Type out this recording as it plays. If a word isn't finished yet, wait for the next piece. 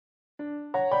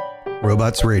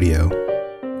Robots Radio.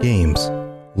 Games,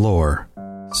 lore,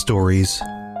 stories,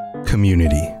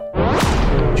 community.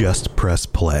 Just press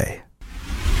play.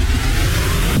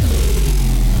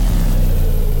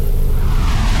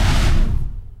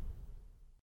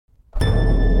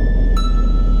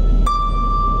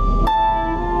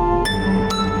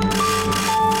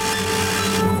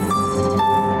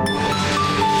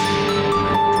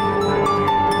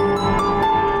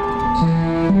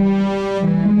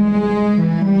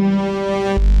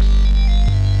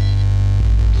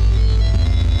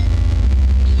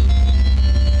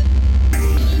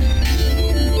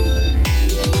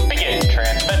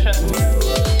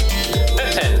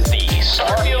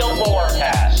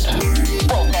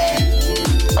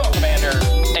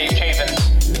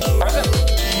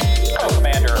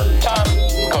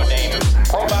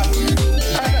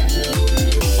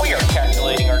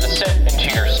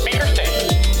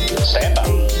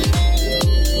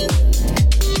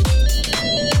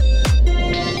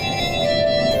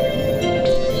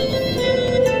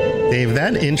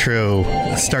 Intro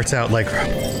starts out like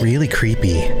really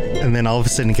creepy and then all of a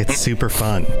sudden it gets super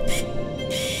fun.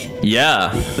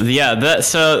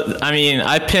 So I mean,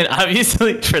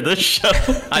 obviously for this show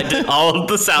I did all of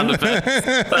the sound effects.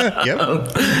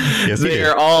 Yep. Yes, they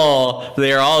are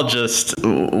all just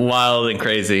wild and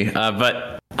crazy.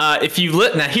 But if you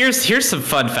now here's some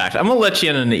fun fact. I'm gonna let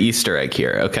you in on an Easter egg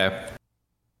here. Okay.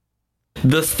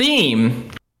 The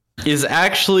theme is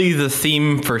actually the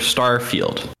theme for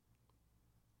Starfield.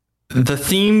 The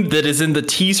theme that is in the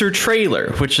teaser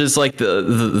trailer, which is like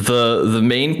the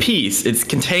main piece, it's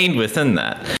contained within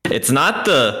that. It's not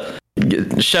the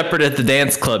Shepherd at the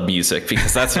Dance Club music,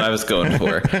 because that's what I was going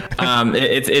for. But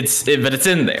it's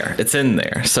in there. It's in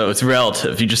there, so it's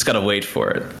relative. You just gotta wait for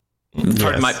it.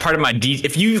 Part of my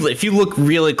if you look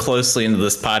really closely into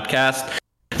this podcast,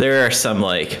 there are some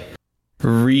like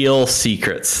real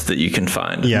secrets that you can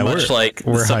find. Yeah, much like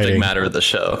the subject matter of the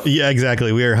show. Yeah,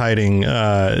 exactly. We are hiding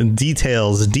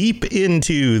details deep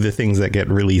into the things that get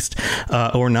released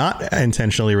or not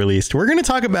intentionally released. We're going to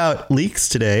talk about leaks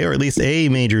today, or at least a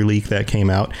major leak that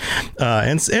came out,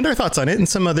 and our thoughts on it, and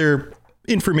some other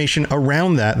information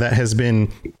around that has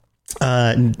been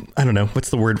I don't know, what's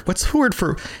the word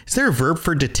for, is there a verb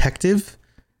for detectived?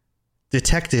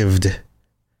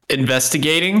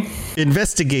 Investigated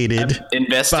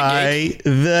by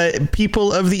the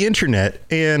people of the internet.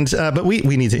 And but we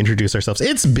need to introduce ourselves.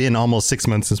 It's been almost 6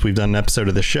 months since we've done an episode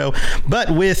of the show, but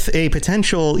with a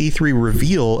potential E3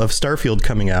 reveal of Starfield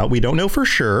coming out, we don't know for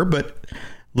sure, but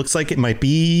looks like it might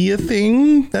be a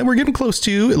thing that we're getting close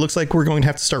to. It looks like we're going to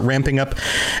have to start ramping up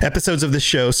episodes of this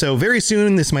show. So very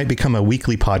soon, this might become a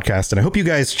weekly podcast. And I hope you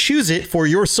guys choose it for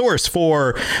your source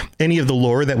for any of the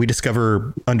lore that we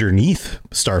discover underneath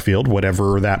Starfield,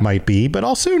 whatever that might be, but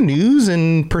also news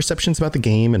and perceptions about the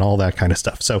game and all that kind of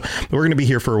stuff. So we're going to be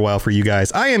here for a while for you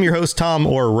guys. I am your host, Tom,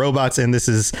 or Robots, and this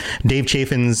is Dave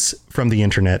Chaffins from the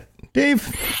internet. Dave,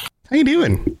 how you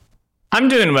doing? I'm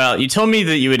doing well. You told me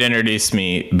that you would introduce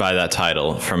me by that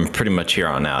title from pretty much here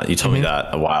on out. You told me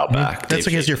that a while back. That's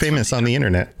because you're famous on the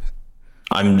internet.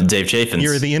 I'm Dave Chaffins.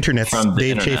 You're the internet's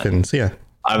Dave Chaffins. Yeah.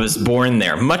 I was born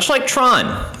there, much like Tron.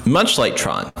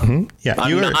 Mm-hmm. Yeah.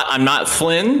 I'm not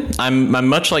Flynn. I'm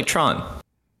much like Tron.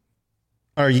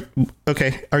 Are you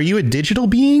okay? Are you a digital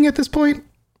being at this point?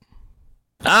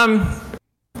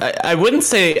 I wouldn't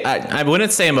say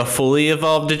I'm a fully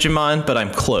evolved Digimon, but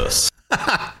I'm close.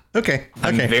 Okay.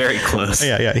 I'm very close.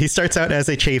 Yeah. He starts out as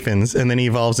a Chaffins, and then he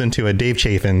evolves into a Dave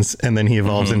Chaffins, and then he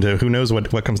evolves into who knows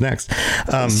what comes next.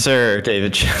 Sir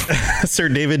David Sir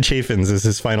David Chaffins is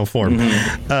his final form.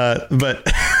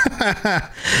 But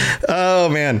oh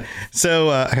man. So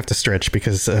I have to stretch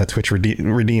because Twitch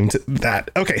redeemed that.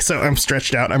 Okay, so I'm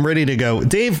stretched out. I'm ready to go.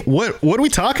 Dave, what are we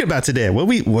talking about today? What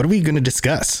are we going to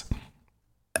discuss?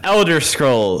 Elder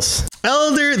Scrolls.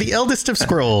 The eldest of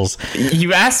scrolls.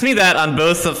 You asked me that on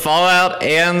both the Fallout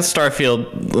and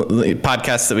Starfield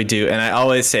podcasts that we do, and I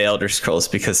always say Elder Scrolls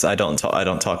because I don't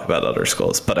talk about Elder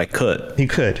Scrolls, but I could. You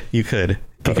could.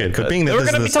 But being that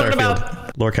this is the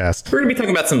Starfield lorecast, we're gonna be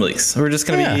talking about some leaks. We're just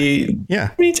gonna be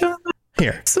talking about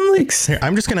here some leaks. Here,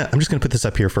 I'm just gonna put this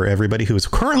up here for everybody who is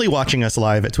currently watching us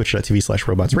live at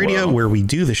twitch.tv/robotsradio, where we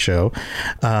do the show.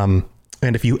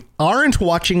 And if you aren't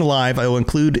watching live, I will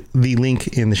include the link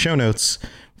in the show notes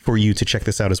for you to check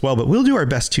this out as well. But we'll do our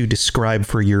best to describe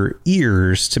for your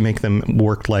ears to make them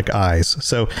work like eyes.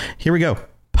 So here we go.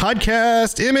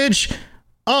 Podcast image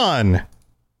on.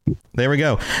 There we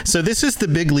go. So this is the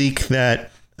big leak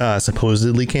that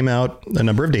supposedly came out a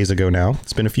number of days ago now.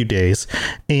 It's been a few days.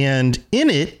 And in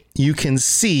it, you can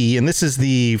see, and this is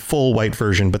the full white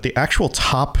version, but the actual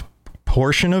top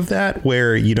portion of that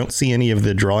where you don't see any of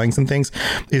the drawings and things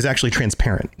is actually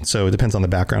transparent. So it depends on the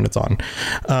background it's on.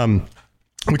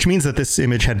 Which means that this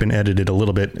image had been edited a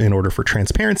little bit in order for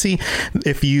transparency.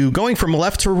 If you going from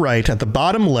left to right, at the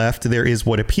bottom left, there is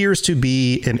what appears to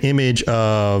be an image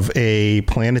of a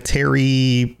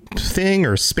planetary thing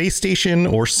or space station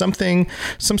or something,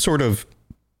 some sort of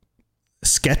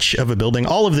sketch of a building.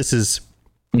 All of this is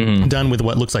done with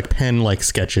what looks like pen-like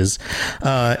sketches.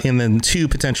 And then two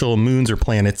potential moons or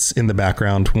planets in the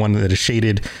background, one that is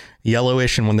shaded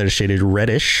yellowish and one that is shaded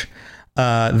reddish.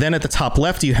 Then at the top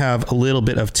left, you have a little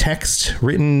bit of text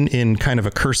written in kind of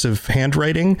a cursive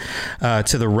handwriting.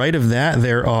 To the right of that,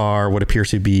 there are what appear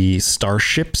to be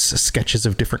starships, sketches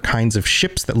of different kinds of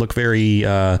ships that look very,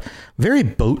 very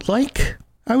boat-like,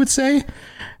 I would say.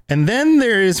 And then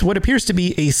there is what appears to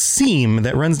be a seam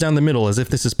that runs down the middle as if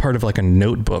this is part of like a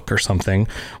notebook or something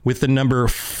with the number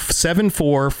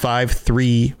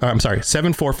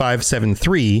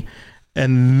 74573.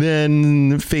 And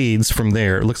then fades from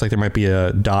there. It looks like there might be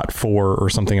a .4 or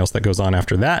something else that goes on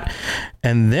after that.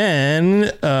 And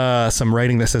then some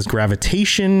writing that says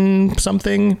gravitation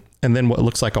something. And then what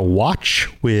looks like a watch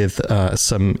with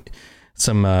some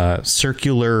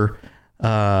circular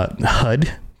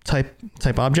HUD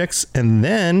type objects. And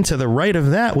then to the right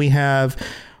of that, we have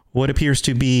what appears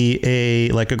to be a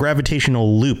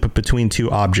gravitational loop between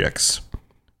two objects,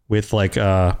 with like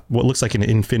what looks like an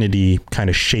infinity kind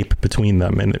of shape between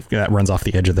them, and that runs off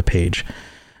the edge of the page,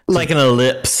 like an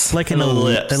ellipse,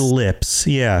 ellipse.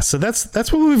 Yeah. So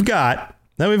that's what we've got.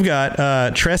 Now we've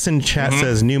got Tress in chat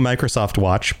says new Microsoft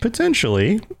watch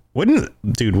potentially. Wouldn't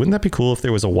that be cool if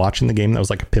there was a watch in the game that was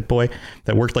like a Pip-Boy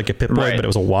that worked like a Pip-Boy, but it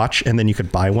was a watch, and then you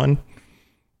could buy one?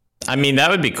 I mean,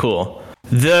 that would be cool.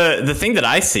 The thing that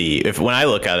I see when I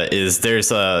look at it is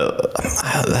it's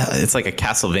like a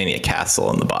Castlevania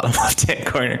castle in the bottom left hand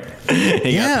corner.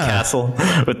 You got the castle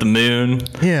with the moon.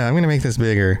 Yeah, I'm gonna make this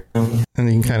bigger, and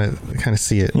you can kind of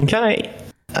see it.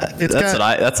 That's what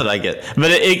I get.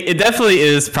 But it definitely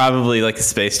is probably like a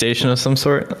space station of some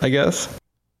sort, I guess.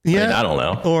 Yeah, I mean, I don't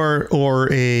know. Or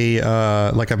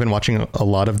a like I've been watching a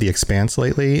lot of The Expanse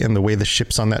lately, and the way the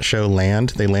ships on that show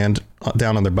they land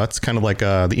down on their butts, kind of like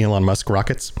the Elon Musk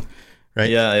rockets,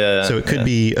 right? Yeah. So it could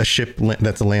be a ship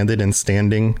that's landed and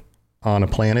standing on a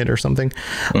planet or something,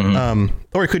 or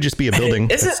it could just be a building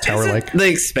that's tower-like. Isn't The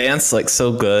Expanse like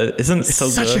so good? Isn't it so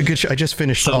such a good show? I just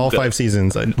finished all 5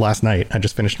 seasons last night. I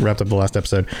just wrapped up the last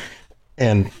episode.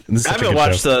 And I haven't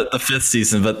watched the 5th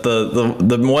season, but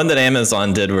the one that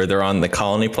Amazon did where they're on the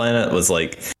colony planet was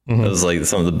like it was like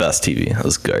some of the best TV. It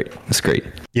was great. It's great.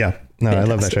 Yeah, no, fantastic. I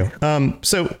love that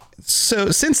show. So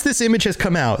since this image has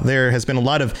come out, there has been a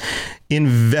lot of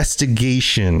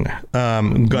investigation.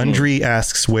 Gundry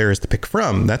asks, where is the pic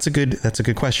from? That's a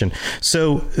good question.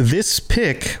 So this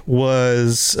pic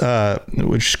was,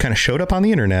 which kind of showed up on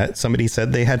the internet. Somebody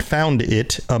said they had found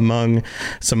it among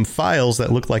some files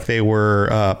that looked like they were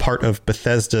part of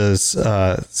Bethesda's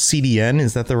CDN.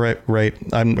 Is that the right?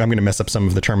 I'm going to mess up some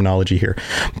of the terminology here.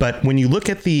 But when you look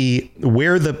at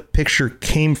where the picture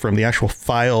came from, the actual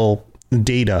file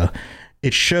data,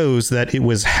 it shows that it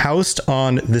was housed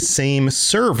on the same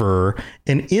server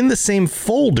and in the same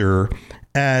folder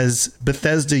as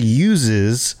Bethesda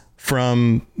uses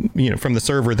from the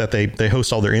server that they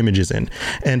host all their images in.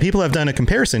 And people have done a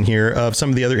comparison here of some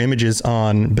of the other images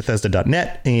on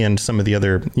Bethesda.net and some of the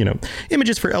other,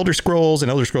 images for Elder Scrolls and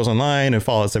Elder Scrolls Online and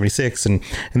Fallout 76 and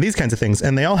these kinds of things.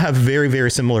 And they all have very, very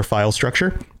similar file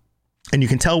structure. And you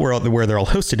can tell where they're all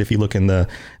hosted if you look in the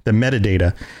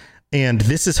metadata. And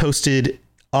this is hosted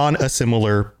on a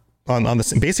similar,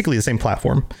 basically the same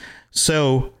platform.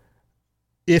 So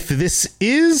if this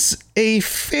is a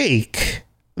fake,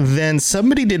 then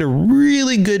somebody did a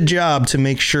really good job to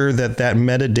make sure that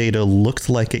metadata looked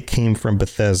like it came from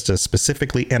Bethesda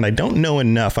specifically. And I don't know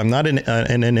enough. I'm not an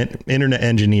internet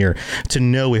engineer to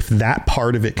know if that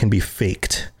part of it can be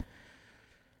faked.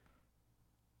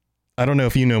 I don't know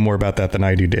if you know more about that than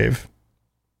I do, Dave.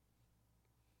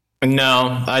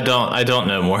 No, I don't. I don't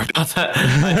know more about that.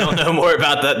 I don't know more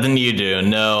about that than you do.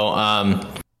 No,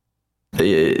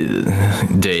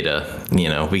 data.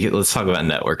 Let's talk about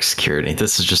network security.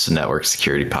 This is just a network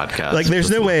security podcast. Like, there's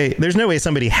no way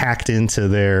somebody hacked into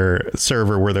their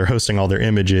server where they're hosting all their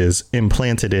images,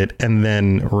 implanted it, and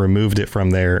then removed it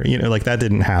from there. That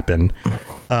didn't happen.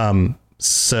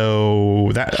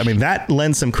 So that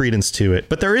lends some credence to it,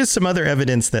 but there is some other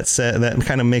evidence that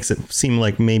kind of makes it seem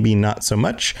like maybe not so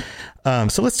much.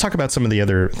 So let's talk about some of the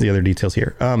other details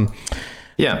here.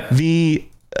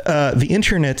 the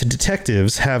internet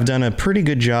detectives have done a pretty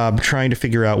good job trying to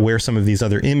figure out where some of these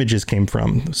other images came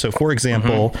from. So, for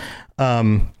example,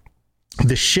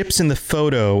 the ships in the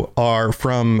photo are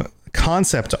from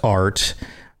concept art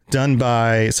done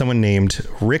by someone named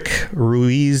Rick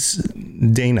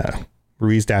Ruiz-Dana,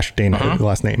 Ruiz-Dana,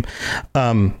 last name.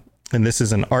 And this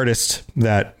is an artist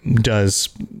that does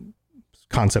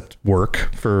concept work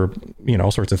for,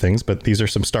 all sorts of things, but these are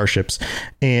some starships.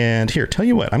 And here, tell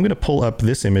you what, I'm going to pull up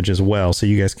this image as well so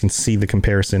you guys can see the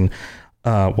comparison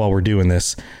while we're doing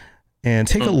this. And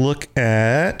take a look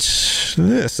at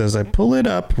this as I pull it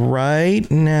up right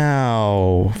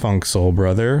now, Funk Soul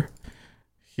Brother.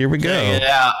 Here we go. Check it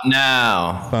out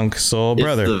now. Funk Soul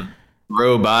Brother. It's the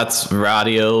Robots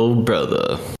Radio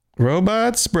Brother.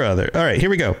 Robots Brother. All right, here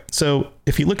we go. So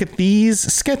if you look at these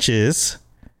sketches,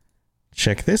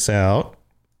 check this out.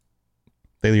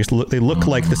 They look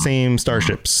like the same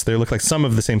starships. They look like some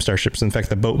of the same starships. In fact,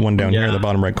 the boat one down here in the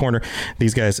bottom right corner,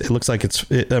 these guys, it looks like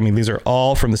these are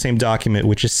all from the same document,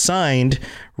 which is signed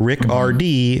Rick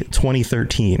RD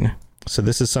 2013. So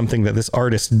this is something that this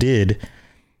artist did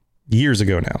years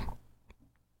ago now.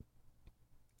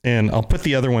 And I'll put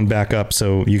the other one back up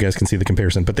so you guys can see the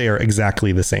comparison, but they are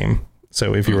exactly the same.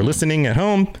 So if you were listening at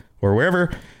home or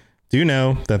wherever, do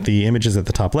know that the images at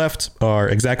the top left are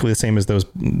exactly the same as those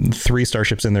 3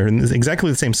 starships in there, and exactly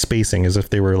the same spacing as if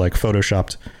they were like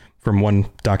photoshopped from one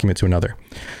document to another.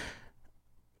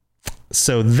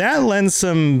 So that lends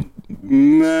some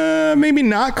maybe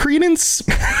not credence.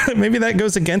 Maybe that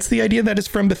goes against the idea that it's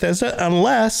from Bethesda,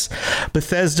 unless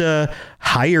Bethesda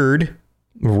hired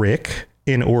Rick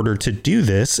in order to do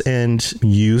this and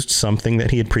used something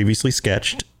that he had previously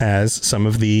sketched as some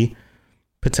of the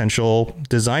potential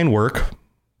design work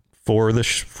for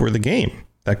the game.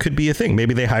 That could be a thing.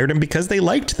 Maybe they hired him because they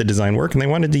liked the design work and they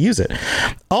wanted to use it.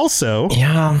 Also,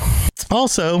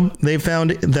 they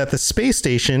found that the space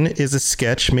station is a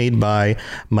sketch made by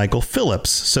Michael Phillips.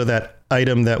 So that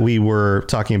item that we were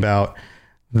talking about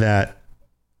that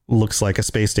looks like a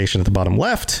space station at the bottom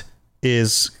left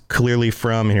is clearly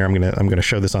from here. I'm going to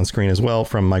show this on screen as well,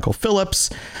 from Michael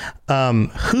Phillips,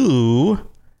 who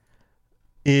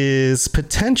is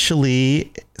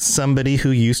potentially somebody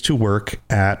who used to work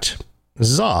at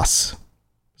ZOS,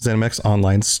 ZeniMax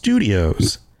Online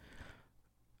Studios.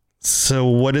 So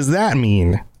what does that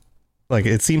mean? Like,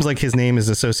 it seems like his name is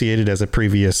associated as a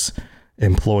previous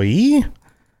employee.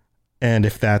 And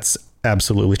if that's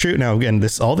absolutely true. Now, again,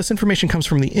 all this information comes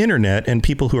from the internet, and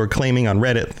people who are claiming on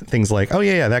Reddit things like, oh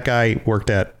yeah, that guy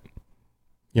worked at,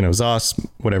 ZOS,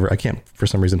 whatever. I can't, for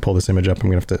some reason, pull this image up. I'm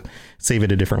going to have to save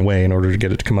it a different way in order to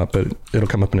get it to come up, but it'll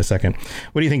come up in a second.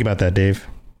 What do you think about that, Dave?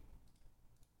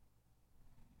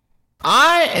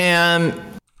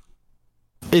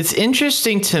 It's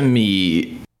interesting to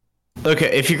me.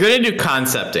 Okay, if you're going to do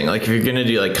concepting, like if you're going to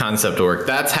do like concept work,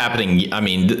 that's happening. I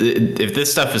mean, if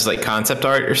this stuff is like concept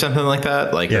art or something like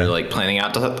that, or like planning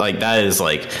out, like that is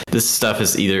like, this stuff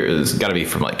is it's got to be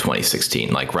from like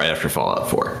 2016, like right after Fallout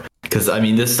 4. Because I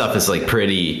mean, this stuff is like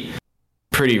pretty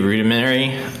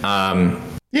rudimentary.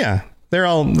 Yeah, they're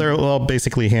all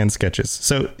basically hand sketches.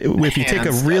 So if you take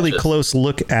a really close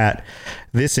look at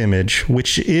this image,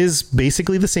 which is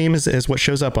basically the same as what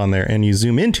shows up on there, and you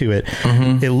zoom into it,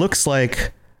 it looks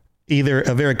like either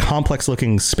a very complex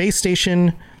looking space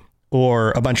station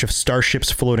or a bunch of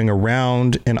starships floating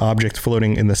around an object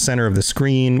floating in the center of the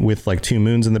screen with like 2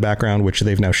 moons in the background, which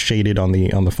they've now shaded on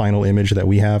the final image that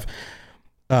we have.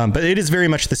 But it is very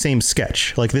much the same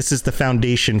sketch. Like, this is the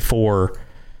foundation for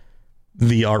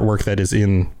the artwork that is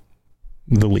in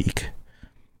the leak.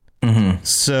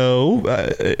 So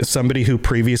somebody who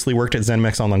previously worked at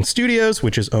ZeniMax Online Studios,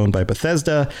 which is owned by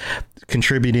Bethesda,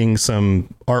 contributing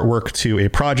some artwork to a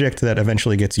project that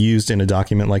eventually gets used in a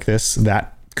document like this,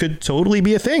 that could totally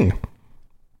be a thing.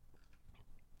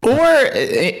 Or,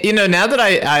 now that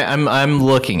I'm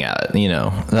looking at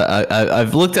it,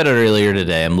 I've looked at it earlier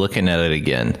today. I'm looking at it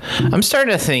again. I'm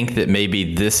starting to think that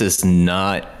maybe this is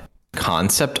not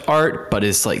concept art, but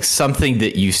it's like something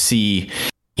that you see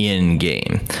in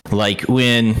game. Like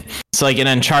when it's like in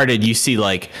Uncharted, you see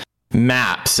like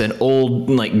maps and old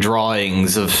like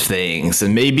drawings of things,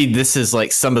 and maybe this is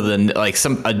like some of the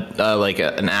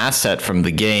an asset from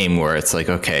the game where it's like,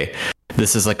 okay,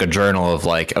 this is like a journal of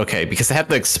like, okay, because they have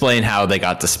to explain how they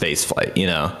got to space flight,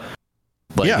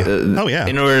 Like,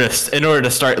 in order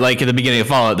to start, like at the beginning of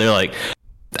Fallout, they're like,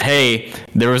 hey,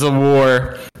 there was a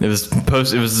war. It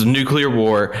was a nuclear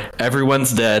war.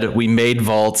 Everyone's dead. We made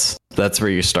vaults. That's where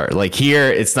you start. Like here,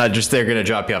 it's not just they're going to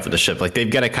drop you off at the ship. Like they've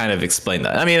got to kind of explain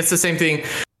that. I mean, it's the same thing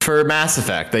for Mass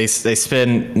Effect. They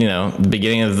spend, the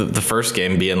beginning of the first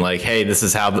game being like, hey, this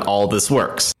is how all this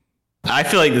works. I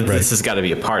feel like this has got to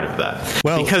be a part of that.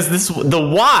 Well, because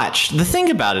the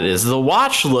thing about it is the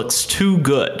watch looks too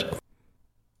good.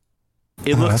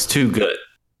 It looks too good.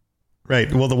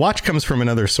 Right. Well, the watch comes from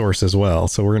another source as well,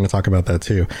 so we're going to talk about that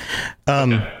too.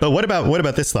 But what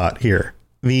about this thought here?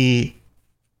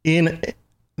 In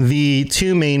the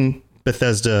two main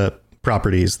Bethesda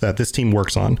properties that this team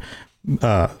works on,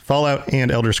 Fallout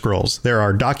and Elder Scrolls, there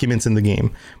are documents in the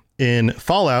game. In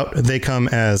Fallout, they come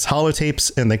as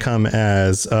holotapes and they come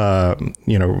as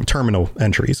terminal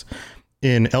entries.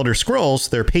 In Elder Scrolls,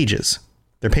 they're pages.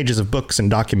 They're pages of books and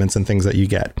documents and things that you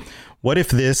get. What if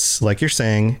this, like you're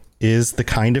saying, is the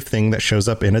kind of thing that shows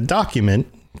up in a document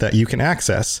that you can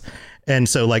access? And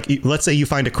so, like, let's say you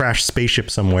find a crashed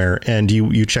spaceship somewhere and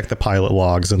you check the pilot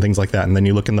logs and things like that. And then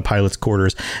you look in the pilot's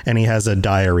quarters and he has a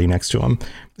diary next to him.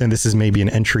 And this is maybe an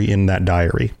entry in that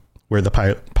diary where the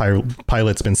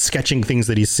pilot's been sketching things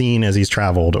that he's seen as he's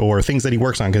traveled or things that he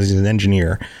works on because he's an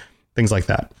engineer, things like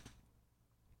that.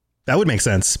 That would make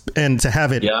sense. And to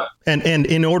have it, and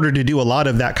in order to do a lot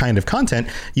of that kind of content,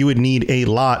 you would need a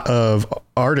lot of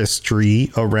artistry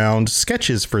around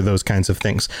sketches for those kinds of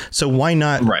things. So why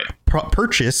not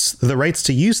purchase the rights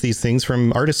to use these things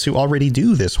from artists who already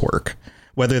do this work,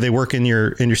 whether they work in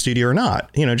your studio or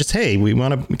not? Just, hey, we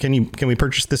want to, can we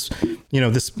purchase this,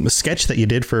 this sketch that you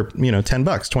did for, $10,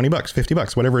 $20,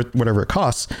 $50, whatever it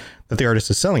costs that the artist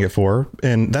is selling it for.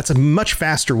 And that's a much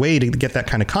faster way to get that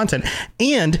kind of content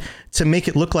and to make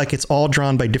it look like it's all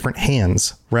drawn by different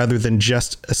hands rather than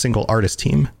just a single artist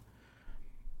team.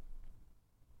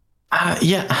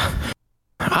 Yeah,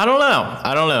 I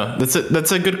don't know.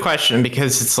 That's a good question,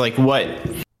 because it's like,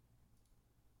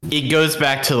 it goes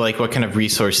back to like what kind of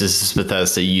resources is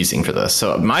Bethesda using for this.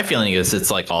 So my feeling is it's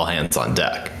like all hands on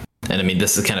deck. And I mean,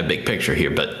 this is kind of big picture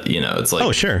here, but it's like,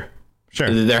 oh, sure.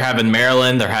 They're having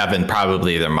Maryland, they're having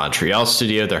probably their Montreal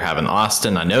studio, they're having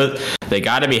Austin. I know they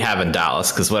got to be having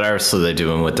Dallas, because what else are they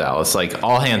doing with Dallas? Like,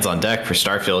 all hands on deck for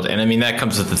Starfield. And I mean, that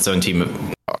comes with its own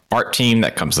art team,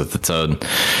 that comes with its own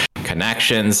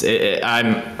connections.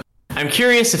 I'm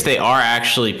curious if they are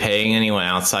actually paying anyone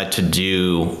outside to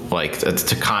do, like,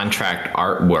 to contract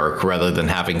artwork rather than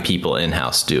having people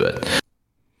in-house do it.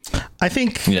 I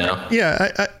think,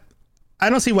 I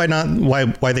don't see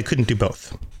why they couldn't do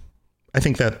both. I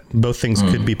think that both things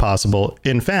could be possible.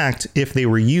 In fact, if they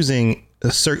were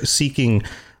seeking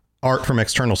art from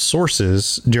external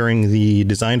sources during the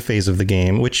design phase of the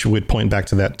game, which would point back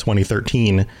to that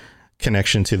 2013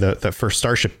 connection to the first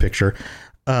Starship picture,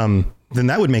 then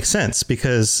that would make sense,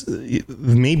 because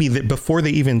maybe before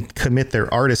they even commit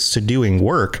their artists to doing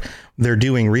work, they're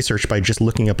doing research by just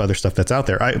looking up other stuff that's out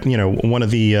there.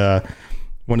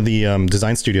 One of the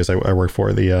design studios I work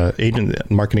for, the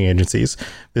marketing agencies,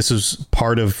 this was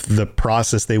part of the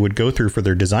process they would go through for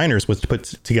their designers, was to put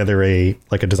together a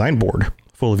design board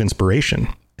full of inspiration.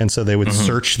 And so they would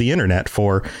search the internet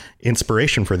for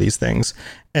inspiration for these things.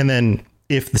 And then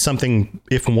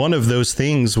if one of those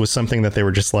things was something that they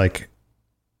were just like,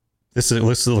 this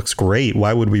looks great,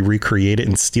 why would we recreate it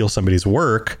and steal somebody's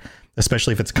work?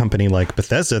 Especially if it's a company like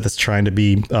Bethesda that's trying to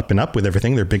be up and up with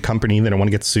everything. They're a big company. They don't want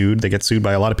to get sued. They get sued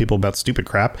by a lot of people about stupid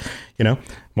crap.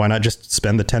 Why not just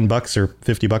spend the $10 or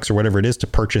 $50 or whatever it is to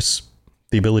purchase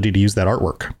the ability to use that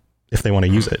artwork if they want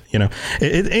to use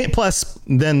it? Plus,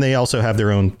 then they also have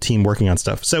their own team working on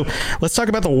stuff. So let's talk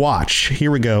about the watch. Here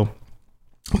we go.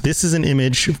 This is an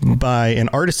image by an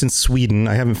artist in Sweden.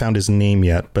 I haven't found his name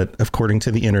yet, but according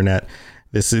to the internet,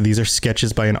 these are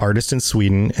sketches by an artist in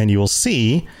Sweden, and you will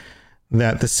see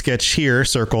that the sketch here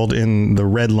circled in the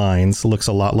red lines looks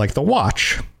a lot like the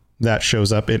watch that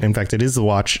shows up. In fact, it is the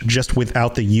watch, just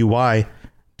without the UI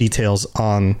details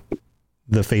on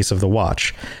the face of the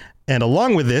watch. And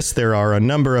along with this, there are a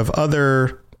number of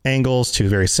other angles to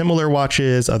very similar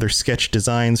watches, other sketch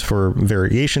designs for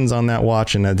variations on that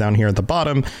watch. And down here at the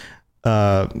bottom,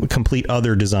 complete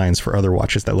other designs for other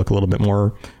watches that look a little bit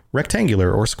more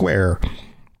rectangular or square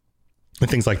and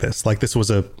things like this. Like, this was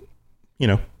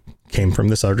came from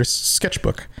this artist's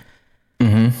sketchbook.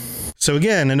 So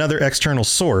again, another external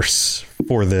source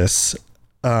for this.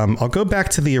 I'll go back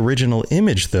to the original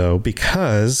image though,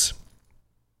 because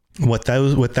what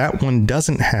that one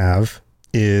doesn't have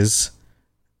is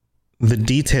the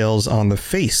details on the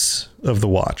face of the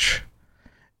watch.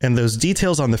 And those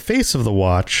details on the face of the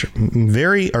watch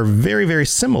are very, very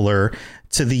similar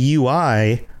to the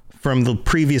UI from the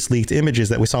previous leaked images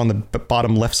that we saw on the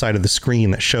bottom left side of the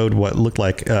screen that showed what looked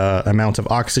like amount of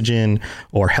oxygen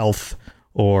or health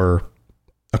or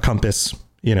a compass,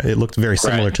 It looked very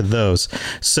similar Right. to those.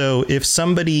 So if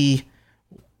somebody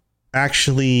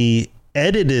actually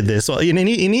edited this, well, in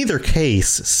either case,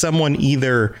 someone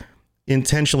either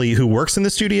intentionally who works in the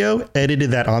studio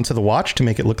edited that onto the watch to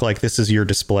make it look like this is your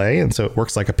display, and so it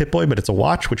works like a Pip-Boy, but it's a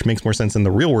watch, which makes more sense in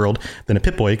the real world than a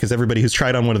Pip-Boy, because everybody who's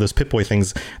tried on one of those Pip-Boy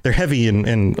things, they're heavy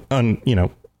and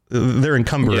they're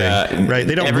encumbering, right?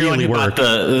 They don't really work.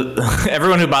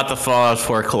 Everyone who bought the Fallout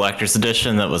 4 Collector's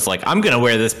Edition that was like, I'm going to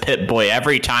wear this Pip-Boy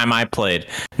every time I played,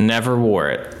 never wore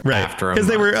it. Right, because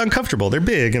they were uncomfortable. They're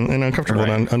big and uncomfortable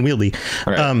and unwieldy.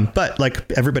 Right. But like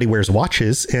everybody wears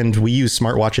watches, and we use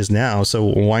smartwatches now, so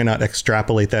why not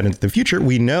extrapolate that into the future?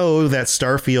 We know that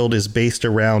Starfield is based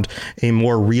around a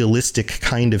more realistic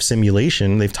kind of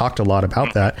simulation. They've talked a lot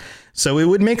about that. So it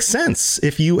would make sense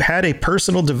if you had a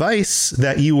personal device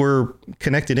that you were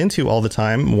connected into all the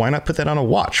time. Why not put that on a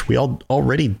watch? We all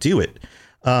already do it.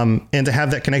 And to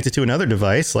have that connected to another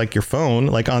device like your phone,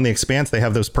 like on the Expanse, they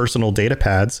have those personal data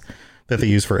pads that they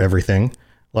use for everything.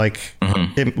 Like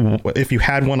if you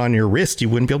had one on your wrist, you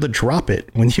wouldn't be able to drop it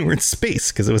when you were in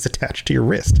space because it was attached to your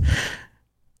wrist.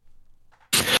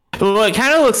 Well, it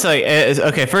kind of looks like,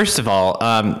 okay, first of all,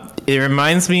 it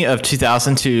reminds me of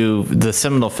 2002, the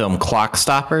seminal film Clock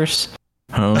Stoppers.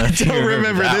 I don't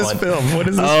remember this film. What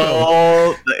is this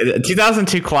film?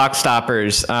 2002 Clock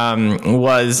Stoppers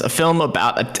was a film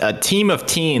about a team of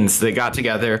teens that got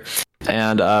together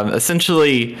and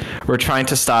essentially were trying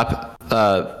to stop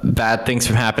bad things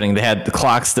from happening. They had the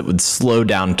clocks that would slow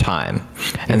down time.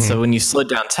 And so when you slowed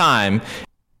down time,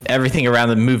 everything around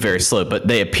them moved very slow, but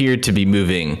they appeared to be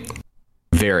moving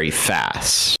very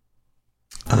fast.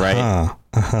 Right.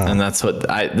 And that's what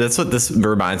this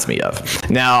reminds me of.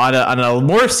 Now, on a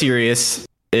more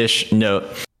serious-ish note,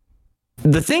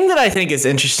 the thing that I think is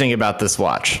interesting about this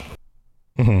watch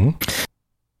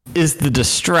is the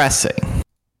distressing.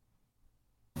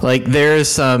 Like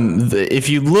there's if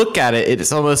you look at it,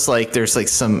 it's almost like there's like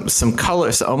some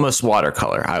colors, almost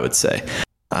watercolor, I would say.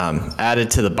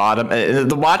 Added to the bottom.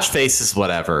 The watch face is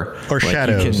whatever, or like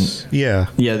shadows. Yeah.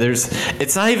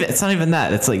 It's not even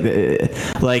that. It's like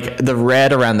the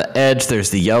red around the edge.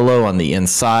 There's the yellow on the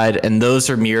inside, and those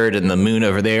are mirrored in the moon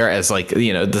over there as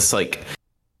this like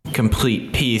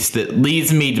complete piece that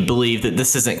leads me to believe that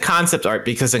this isn't concept art,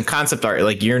 because in concept art,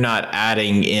 like you're not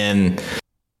adding in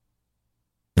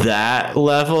that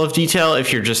level of detail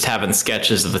if you're just having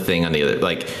sketches of a thing on the other.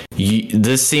 Like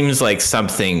this seems like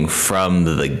something from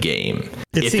the game.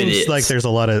 It seems like there's a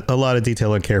lot of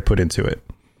detail and care put into it.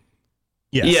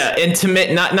 Yes. Yeah, and to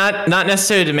make not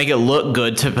necessarily to make it look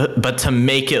good, but to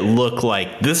make it look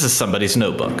like this is somebody's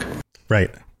notebook.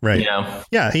 Right.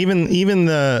 Yeah, even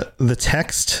the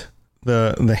text,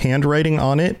 the handwriting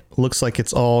on it looks like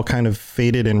it's all kind of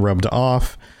faded and rubbed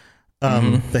off.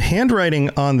 The handwriting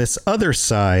on this other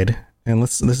side, and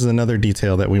this is another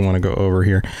detail that we want to go over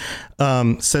here,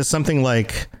 says something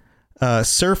like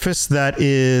surface that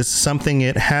is something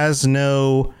it has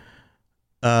no,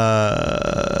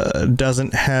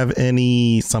 doesn't have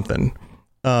any something.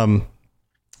 And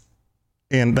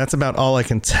that's about all I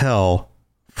can tell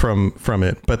from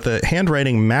it. But the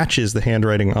handwriting matches the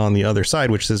handwriting on the other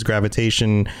side, which says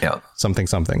gravitation,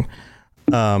 something.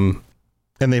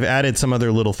 And they've added some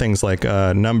other little things like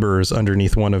numbers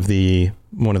underneath one of the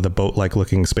boat-like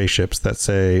looking spaceships that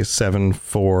say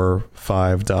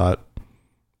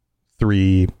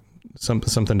 745.3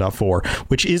 something.4,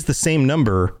 which is the same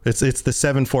number. It's the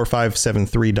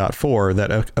 74573.4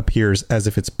 that appears as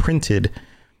if it's printed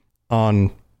on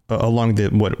along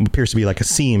what appears to be like a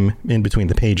seam in between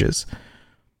the pages.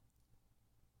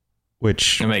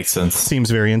 Which it makes sense. Seems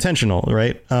very intentional,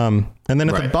 right? And then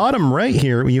at the bottom right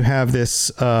here, you have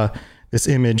this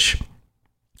image,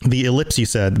 the ellipse. You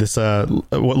said this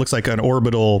what looks like an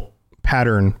orbital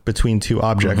pattern between two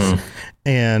objects,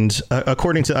 and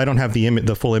according to, I don't have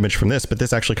the full image from this, but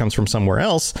this actually comes from somewhere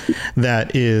else.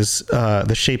 That is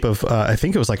the shape of I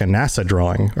think it was like a NASA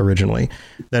drawing originally.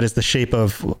 That is the shape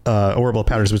of orbital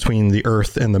patterns between the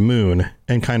Earth and the Moon,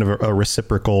 and kind of a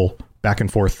reciprocal back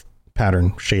and forth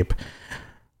pattern shape.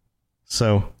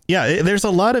 So yeah, there's a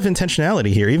lot of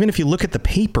intentionality here. Even if you look at the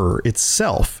paper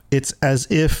itself, it's as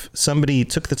if somebody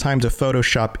took the time to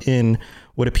Photoshop in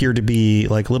what appeared to be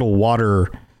like little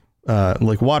water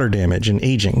damage and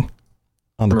aging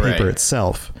on the paper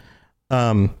itself.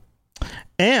 And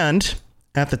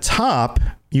at the top,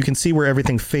 you can see where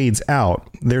everything fades out.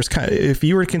 There's if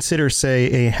you were to consider,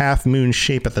 say, a half moon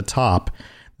shape at the top,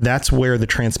 that's where the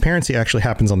transparency actually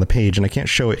happens on the page, and I can't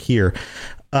show it here.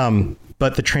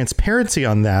 But the transparency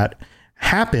on that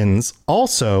happens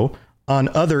also on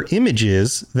other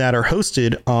images that are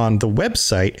hosted on the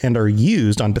website and are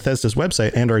used on Bethesda's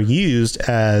website and are used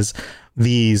as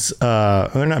these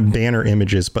they're not banner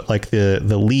images, but like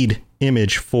the lead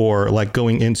image for like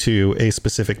going into a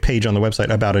specific page on the website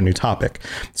about a new topic.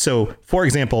 So for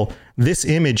example, this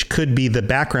image could be the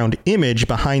background image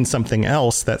behind something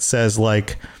else that says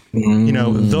like, you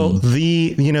know,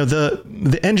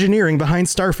 the engineering behind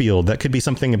Starfield. That could be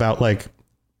something about like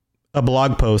a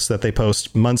blog post that they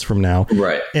post months from now.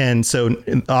 Right. And so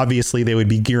obviously they would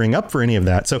be gearing up for any of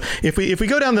that. So if we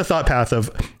go down the thought path of,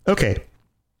 okay,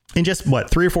 in just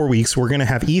 3 or 4 weeks, we're going to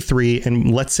have E3,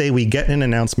 and let's say we get an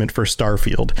announcement for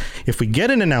Starfield. If we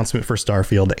get an announcement for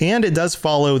Starfield and it does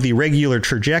follow the regular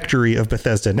trajectory of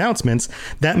Bethesda announcements,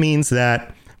 that means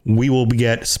that we will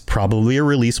get probably a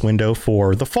release window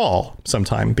for the fall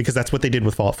sometime, because that's what they did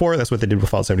with Fallout 4. That's what they did with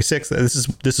Fallout 76.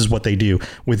 This is what they do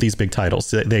with these big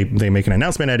titles. They make an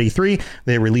announcement at E3,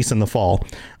 they release in the fall.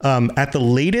 At the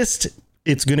latest,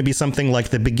 it's going to be something like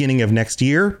the beginning of next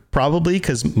year, probably,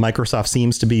 because Microsoft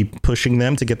seems to be pushing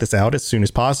them to get this out as soon as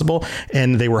possible.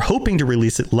 And they were hoping to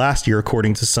release it last year,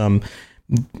 according to some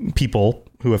people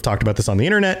who have talked about this on the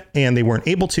internet, and they weren't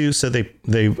able to. So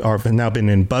they have now been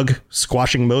in bug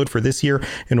squashing mode for this year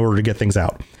in order to get things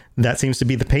out. That seems to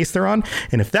be the pace they're on.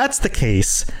 And if that's the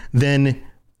case, then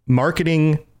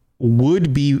marketing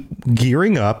would be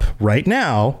gearing up right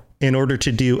now in order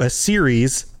to do a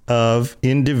series of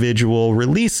individual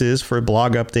releases for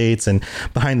blog updates and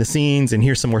behind the scenes, and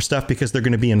here's some more stuff, because they're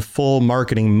going to be in full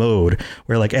marketing mode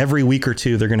where like every week or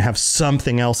two they're going to have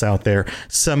something else out there,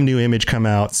 some new image come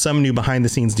out, some new behind the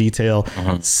scenes detail,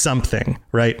 something,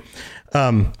 right?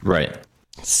 Right.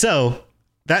 So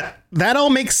that all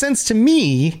makes sense to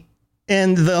me.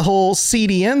 And the whole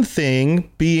CDN thing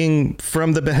being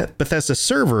from the Bethesda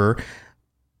server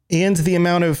and the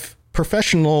amount of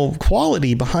professional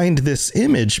quality behind this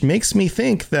image makes me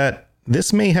think that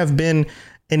this may have been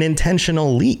an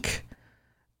intentional leak.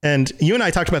 And you and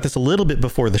I talked about this a little bit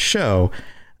before the show.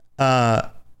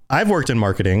 I've worked in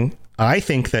marketing. I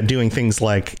think that doing things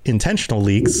like intentional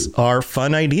leaks are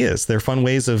fun ideas. They're fun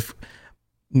ways of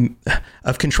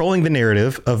controlling the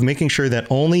narrative, of making sure that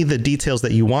only the details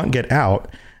that you want get out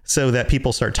so that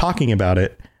people start talking about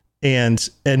it, and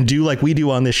do like we do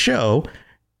on this show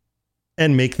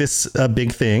and make this a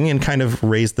big thing and kind of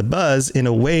raise the buzz in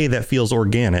a way that feels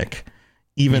organic,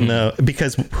 even though,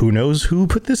 because who knows who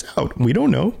put this out? We don't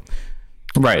know.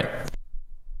 Right.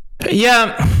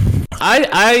 Yeah.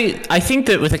 I think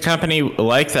that with a company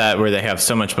like that, where they have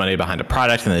so much money behind a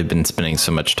product and they've been spending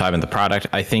so much time in the product,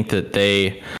 I think that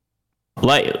they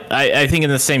I think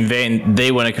in the same vein,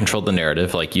 they want to control the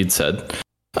narrative, like you'd said.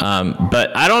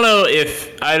 But I don't know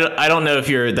if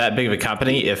you're that big of a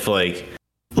company, if like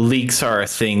leaks are a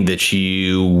thing that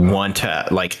you want to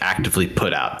like actively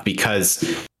put out,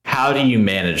 because how do you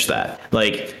manage that?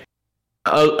 Like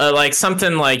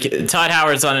something like Todd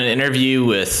Howard's on an interview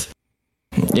with,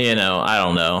 I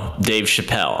don't know, Dave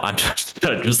Chappelle. I'm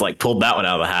just like pulled that one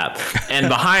out of the hat. And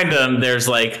behind him, there's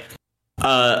like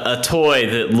a toy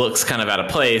that looks kind of out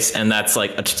of place, and that's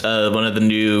like one of the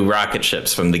new rocket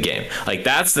ships from the game. Like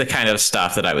that's the kind of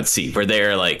stuff that I would see where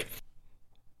they're like,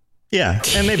 yeah,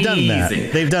 and they've done that.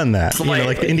 They've done that.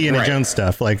 Like the Indiana Jones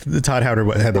stuff. Like the Todd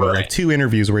Howard had like 2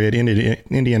 interviews where he had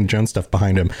Indiana Jones stuff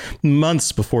behind him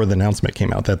months before the announcement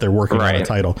came out that they're working on a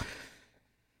title.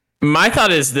 My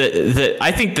thought is that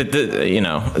I think that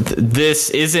this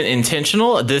isn't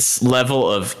intentional. This level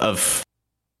of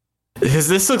because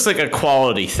this looks like a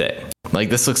quality thing. Like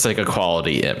this looks like a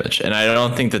quality image, and I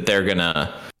don't think that they're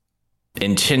gonna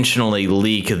intentionally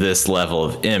leak this level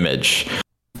of image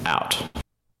out.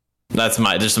 That's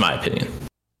just my opinion.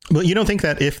 But you don't think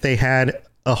that if they had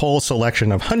a whole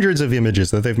selection of hundreds of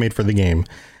images that they've made for the game,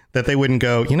 that they wouldn't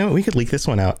go, we could leak this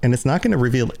one out, and it's not going to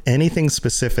reveal anything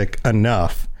specific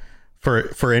enough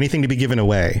for anything to be given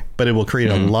away, but it will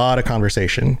create a lot of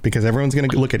conversation, because everyone's going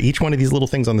to look at each one of these little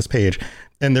things on this page,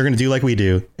 and they're going to do like we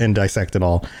do and dissect it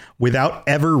all without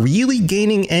ever really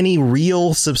gaining any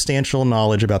real substantial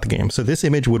knowledge about the game. So this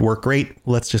image would work great.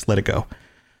 Let's just let it go.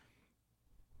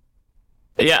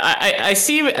 Yeah, I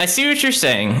see what you're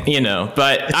saying,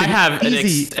 but I have an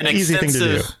easy thing to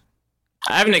do.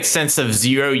 I have an extensive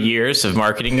 0 years of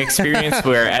marketing experience,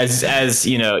 where as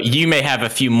you may have a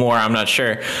few more, I'm not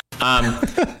sure.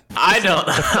 I don't.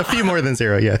 A few more than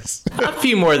 0, yes. A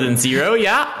few more than 0,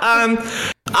 yeah.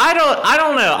 I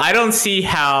don't know. I don't see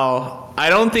how. I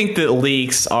don't think that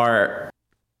leaks are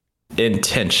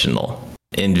intentional.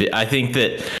 And I think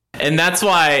that, and that's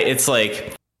why it's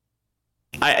like,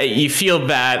 you feel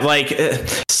bad. Like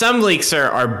some leaks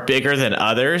are bigger than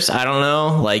others. I don't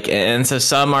know. Like, and so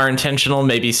some are intentional,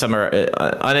 maybe some are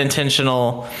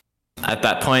unintentional. At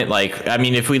that point, like, I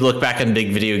mean, if we look back on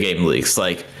big video game leaks,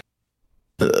 like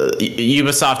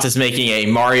Ubisoft is making a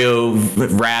Mario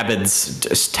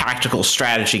Rabbids tactical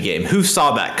strategy game. Who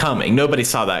saw that coming? Nobody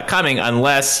saw that coming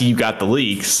unless you got the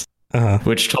leaks.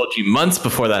 Which told you months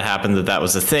before that happened that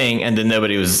was a thing, and then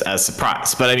nobody was as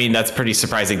surprised. But I mean, that's a pretty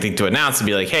surprising thing to announce and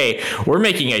be like, hey, we're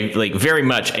making a like very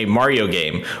much a Mario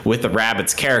game with the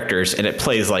Rabbids characters, and it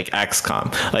plays like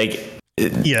XCOM. Like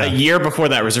a year before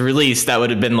that was released, that would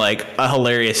have been like a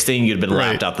hilarious thing. You'd have been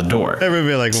laughed out the door. Everybody would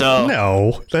be like, so,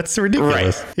 no, that's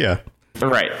ridiculous. Right. Yeah.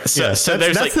 Right. So there's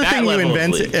that's like the thing you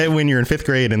invent when you're in 5th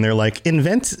grade and they're like,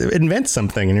 invent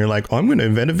something. And you're like, oh, I'm going to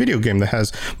invent a video game that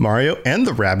has Mario and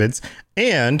the Rabbids.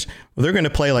 And they're going to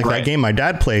play like that game my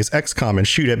dad plays, XCOM, and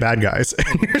shoot at bad guys.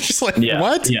 And you're just like,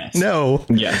 what? Yes. No.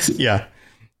 Yes. Yeah.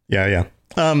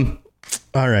 All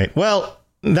right. Well,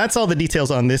 that's all the details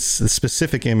on this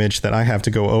specific image that I have to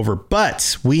go over.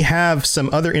 But we have some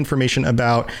other information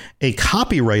about a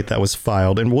copyright that was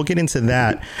filed, and we'll get into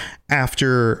that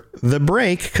after the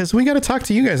break, because we got to talk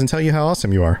to you guys and tell you how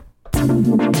awesome you are.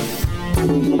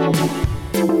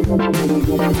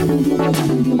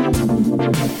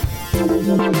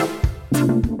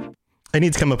 I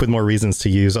need to come up with more reasons to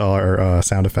use our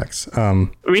sound effects.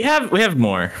 We have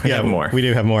more. We have more. We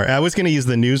do have more. I was going to use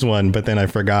the news one, but then I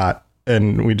forgot.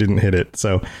 And we didn't hit it.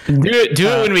 So do it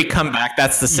when we come back.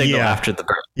 That's the signal after the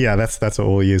break. Yeah, that's what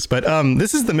we'll use. But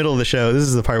this is the middle of the show. This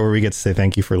is the part where we get to say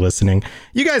thank you for listening.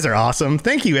 You guys are awesome.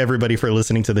 Thank you, everybody, for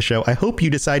listening to the show. I hope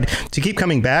you decide to keep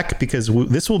coming back, because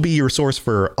this will be your source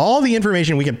for all the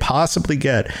information we can possibly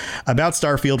get about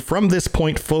Starfield from this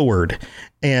point forward.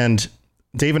 And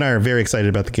Dave and I are very excited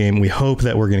about the game. We hope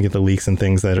that we're going to get the leaks and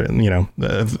things that are,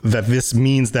 that this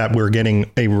means that we're getting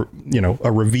a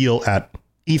reveal at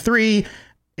E3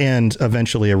 and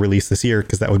eventually a release this year,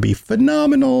 because that would be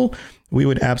phenomenal. We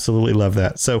would absolutely love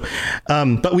that. So,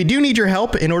 but we do need your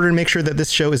help in order to make sure that this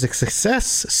show is a success.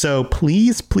 So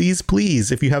please, please,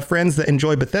 please, if you have friends that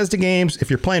enjoy Bethesda games,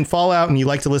 if you're playing Fallout and you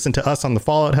like to listen to us on the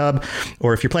Fallout Hub,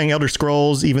 or if you're playing Elder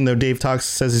Scrolls, even though Dave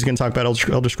says he's going to talk about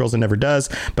Elder Scrolls and never does,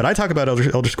 but I talk about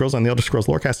Elder Scrolls on the Elder Scrolls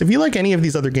Lorecast. If you like any of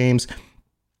these other games,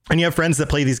 and you have friends that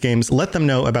play these games, let them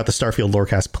know about the Starfield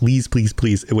Lorecast. Please, please,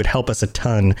 please. It would help us a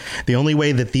ton. The only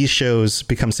way that these shows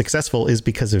become successful is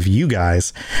because of you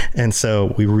guys. And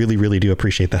so we really, really do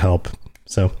appreciate the help.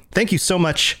 So thank you so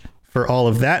much for all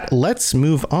of that. Let's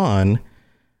move on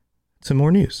to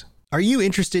more news. Are you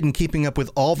interested in keeping up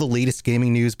with all the latest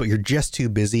gaming news, but you're just too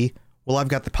busy? Well, I've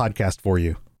got the podcast for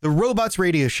you. The Robots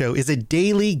Radio Show is a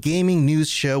daily gaming news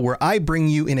show where I bring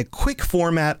you in a quick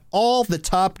format all the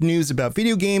top news about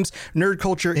video games, nerd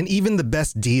culture, and even the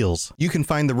best deals. You can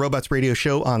find the Robots Radio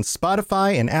Show on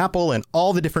Spotify and Apple and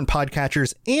all the different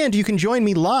podcatchers, and you can join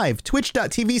me live,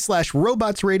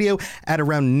 twitch.tv/robotsradio at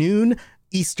around noon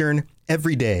Eastern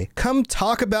every day. Come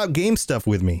talk about game stuff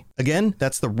with me. Again,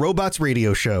 that's the Robots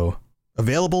Radio Show.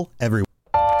 Available everywhere.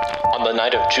 On the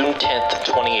night of June 10th,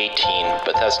 2018,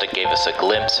 Bethesda gave us a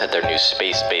glimpse at their new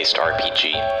space-based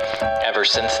RPG. Ever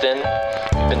since then,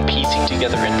 we've been piecing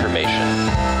together information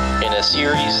in a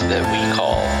series that we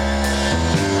call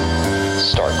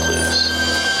Star Clues.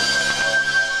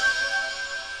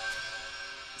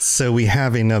 So we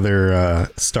have another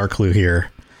Star Clue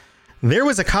here. There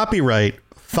was a copyright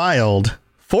filed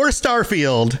for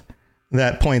Starfield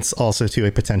that points also to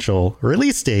a potential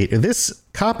release date. This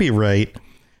copyright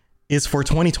is for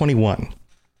 2021.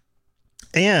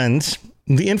 And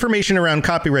the information around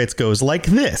copyrights goes like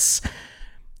this.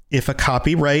 If a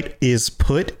copyright is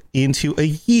put into a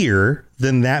year,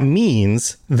 then that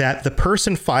means that the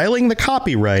person filing the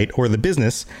copyright or the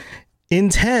business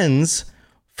intends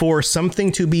for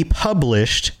something to be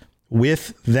published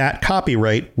with that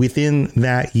copyright within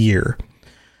that year.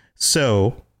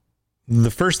 So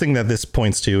the first thing that this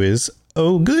points to is,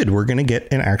 oh, good, we're going to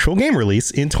get an actual game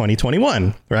release in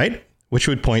 2021, right? Which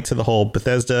would point to the whole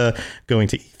Bethesda going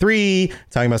to E3,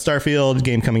 talking about Starfield,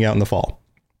 game coming out in the fall.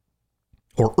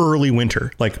 Or early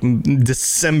winter, like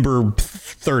December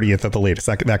 30th at the latest,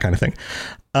 that kind of thing.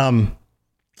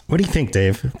 What do you think,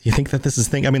 Dave? Do you think that this is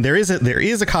thing? I mean, there is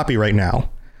a copyright now.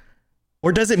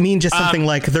 Or does it mean just something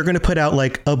like they're going to put out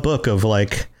like a book of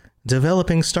like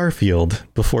developing Starfield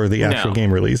before the actual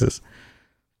game releases?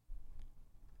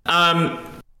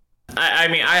 I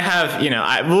mean, I have,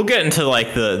 we'll get into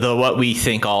like the what we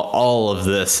think all of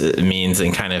this means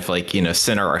and kind of like,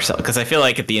 center ourselves, because I feel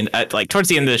like at the end, like towards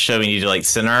the end of the show, we need to like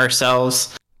center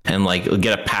ourselves and like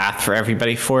get a path for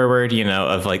everybody forward,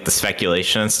 of like the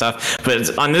speculation and stuff. But it's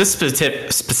on this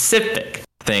specific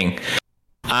thing,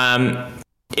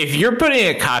 if you're putting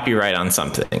a copyright on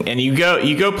something and you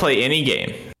go play any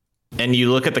game and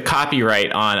you look at the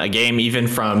copyright on a game, even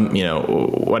from,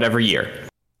 whatever year,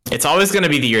 it's always going to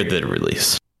be the year that it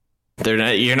released. You're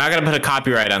not going to put a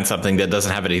copyright on something that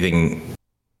doesn't have anything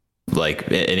like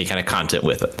any kind of content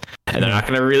with it. And they're not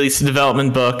going to release a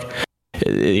development book.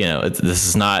 This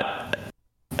is not,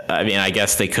 I mean, I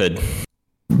guess they could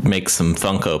make some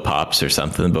Funko Pops or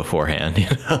something beforehand. Yeah,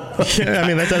 I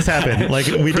mean, that does happen. Like,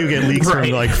 we do get leaks from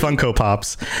like Funko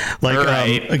Pops.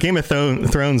 Like, Game of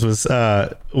Thrones was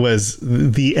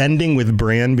the ending with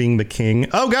Bran being the king.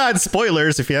 Oh God,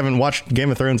 spoilers if you haven't watched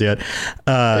Game of Thrones yet.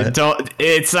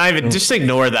 It's not even, just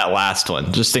ignore that last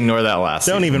one. Just ignore that last.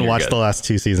 Don't even watch the last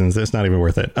 2 seasons. It's not even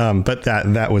worth it. But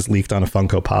that was leaked on a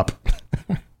Funko Pop.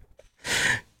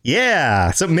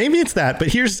 Yeah, so maybe it's that. But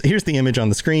here's the image on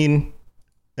the screen.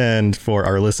 And for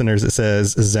our listeners, it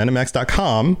says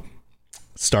ZeniMax.com,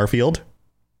 Starfield,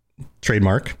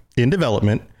 trademark, in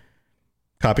development,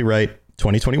 copyright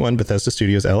 2021 Bethesda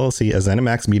Studios LLC, a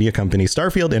ZeniMax media company.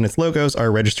 Starfield and its logos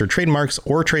are registered trademarks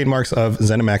or trademarks of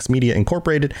ZeniMax Media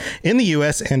Incorporated in the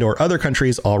US and or other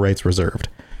countries, all rights reserved.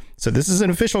 So this is an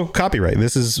official copyright.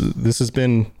 This has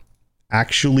been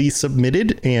actually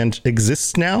submitted and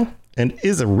exists now and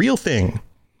is a real thing.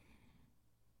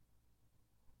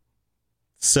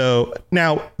 So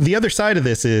now the other side of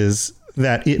this is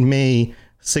that it may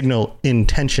signal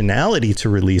intentionality to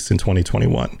release in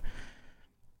 2021.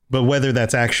 But whether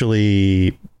that's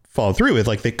actually followed through with,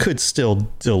 like, they could still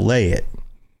delay it.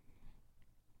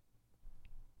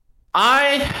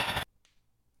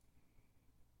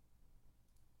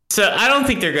 So I don't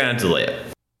think they're going to delay it.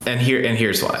 And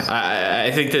here's why. I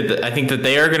think that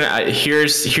they are gonna.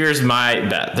 Here's my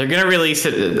bet. They're gonna release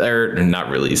it, or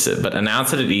not release it, but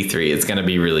announce it at E3. It's gonna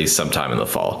be released sometime in the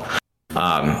fall.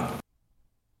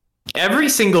 Every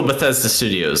single Bethesda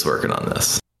studio is working on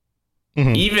this.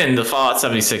 Mm-hmm. Even the Fallout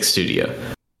 76 studio,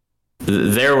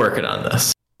 they're working on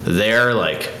this. They're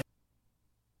like,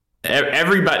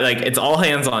 everybody, like, it's all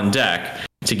hands on deck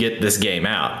to get this game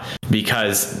out,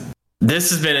 because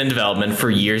this has been in development for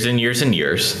years and years and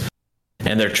years,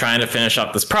 and they're trying to finish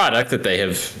up this product that they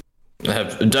have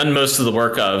done most of the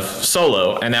work of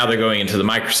solo, and now they're going into the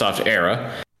Microsoft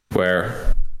era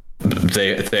where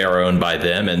they are owned by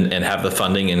them and have the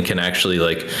funding and can actually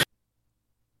like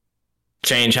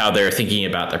change how they're thinking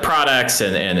about their products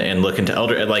and look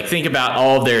into think about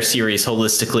all of their series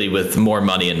holistically with more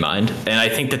money in mind. And I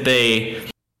think that they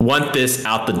want this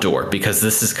out the door because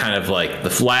this is kind of like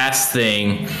the last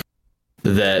thing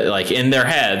that, like, in their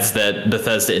heads that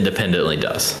Bethesda independently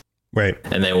does. Right.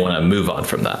 And they want to move on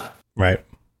from that. Right.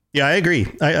 Yeah, I agree.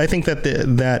 I think that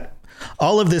that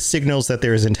all of this signals that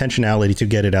there is intentionality to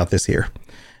get it out this year.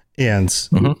 And,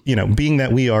 being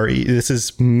that this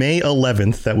is May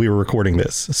 11th that we were recording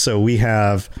this. So we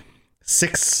have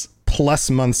 6+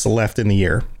 months left in the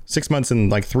year, 6 months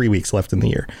and like 3 weeks left in the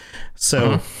year.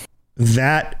 So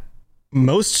that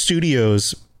most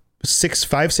studios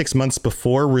 6 months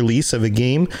before release of a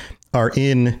game are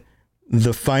in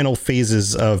the final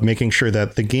phases of making sure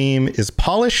that the game is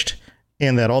polished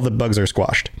and that all the bugs are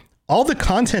squashed. All the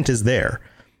content is there.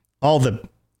 All the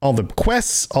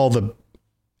quests, all the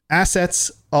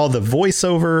assets, all the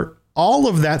voiceover, all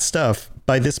of that stuff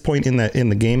by this point in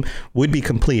the game would be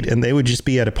complete, and they would just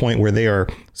be at a point where they are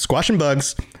squashing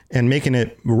bugs and making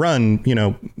it run,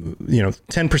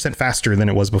 10% faster than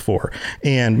it was before,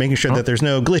 and making sure that there's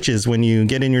no glitches when you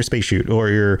get in your space chute or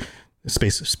your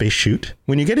space chute.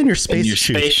 When you get in your space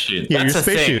chute. Yeah, that's your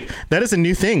space chute. That is a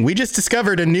new thing. We just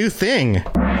discovered a new thing.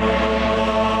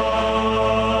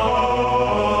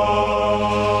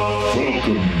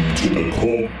 Welcome to the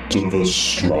Cult of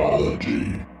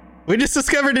Astrology. We just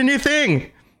discovered a new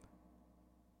thing.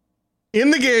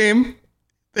 In the game,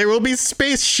 there will be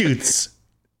space chutes.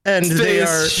 And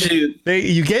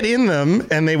you get in them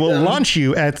and they will launch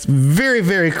you at very,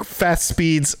 very fast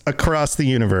speeds across the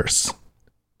universe.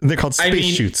 They're called space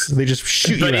chutes. They just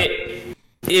shoot you out.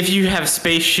 If you have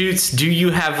space chutes, do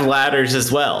you have ladders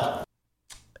as well?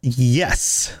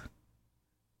 Yes.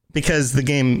 Because the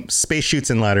game Space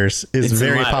Chutes and Ladders is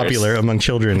very popular among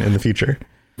children in the future.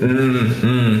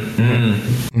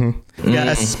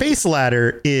 Yeah, a space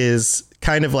ladder is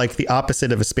kind of like the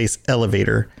opposite of a space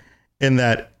elevator in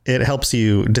that it helps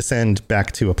you descend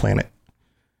back to a planet.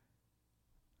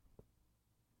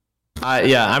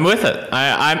 Yeah, I'm with it.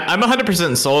 I'm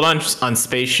 100% sold on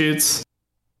space chutes.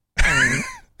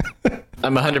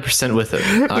 I'm 100% with it.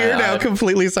 We're now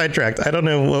completely sidetracked. I don't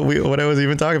know what I was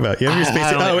even talking about. You have your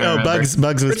spacesuit.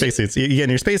 Bugs with spacesuits. You get in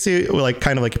your spacesuit, like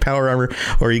kind of like your power armor,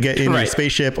 or you get in your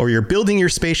spaceship, or you're building your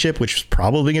spaceship, which is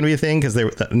probably going to be a thing because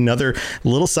there. Another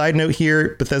little side note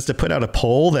here: Bethesda put out a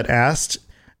poll that asked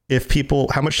if people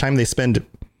how much time they spend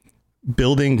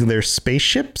building their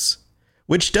spaceships,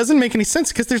 which doesn't make any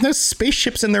sense because there's no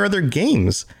spaceships in their other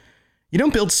games. You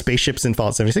don't build spaceships in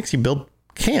Fallout 76. You build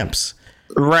camps.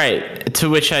 Right. To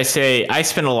which I say, I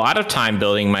spend a lot of time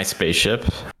building my spaceship.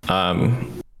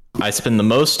 I spend the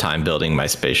most time building my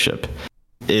spaceship,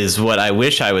 is what I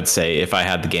wish I would say if I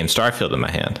had the game Starfield in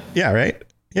my hand. Yeah, right.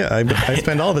 Yeah, I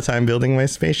spend all the time building my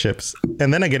spaceships.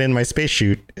 And then I get in my space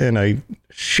chute and I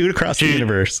shoot across the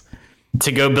universe.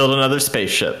 To go build another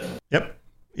spaceship. Yep.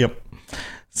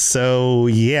 So,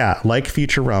 yeah, like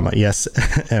Futurama. Yes,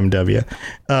 MW.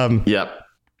 Yep.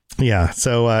 Yeah.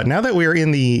 So now that we're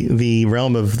in the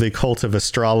realm of the cult of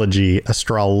astrology,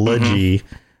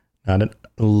 not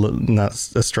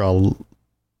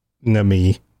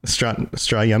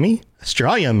astronomy,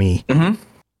 astronomy. Mm-hmm.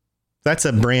 That's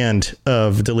a brand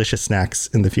of delicious snacks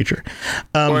in the future.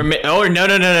 No.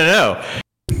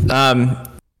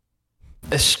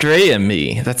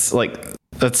 Astronomy. That's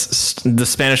the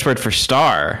Spanish word for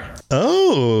star.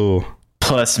 Oh.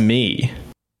 Plus me.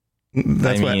 So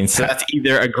that's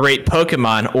either a great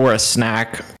Pokemon or a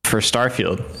snack for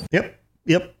Starfield.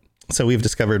 Yep. So we've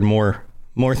discovered more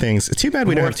things. It's too bad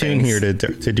we don't have Toon here to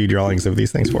do drawings of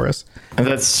these things for us.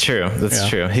 That's true. That's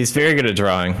true. He's very good at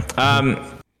drawing.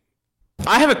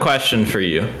 I have a question for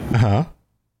you. Uh-huh.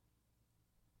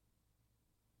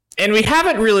 And we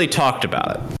haven't really talked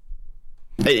about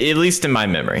it, at least in my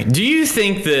memory. Do you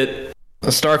think that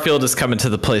Starfield is coming to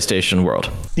the PlayStation world?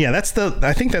 Yeah,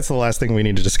 I think that's the last thing we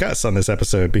need to discuss on this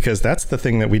episode, because that's the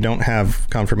thing that we don't have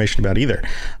confirmation about either.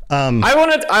 I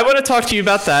want to talk to you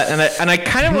about that, and I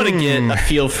kind of want to get a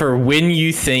feel for what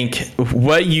you think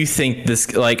this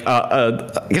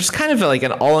just kind of like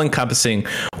an all-encompassing.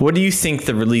 What do you think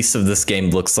the release of this game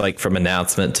looks like from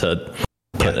announcement to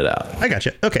putting it out? I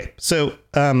gotcha. Okay, so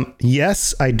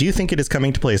yes, I do think it is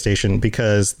coming to PlayStation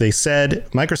because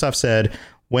Microsoft said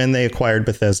when they acquired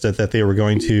Bethesda that they were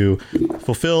going to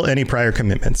fulfill any prior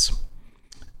commitments.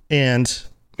 And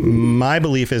my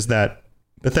belief is that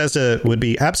Bethesda would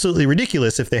be absolutely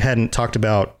ridiculous if they hadn't talked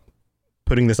about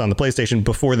putting this on the PlayStation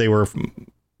before they were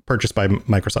purchased by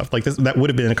Microsoft. Like that would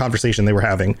have been a conversation they were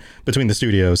having between the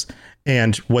studios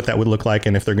and what that would look like,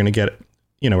 and if they're going to get,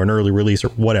 an early release or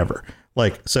whatever.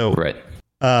 Right.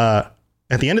 At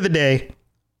the end of the day,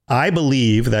 I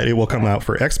believe that it will come out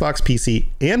for Xbox, PC,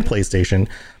 and PlayStation.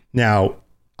 Now,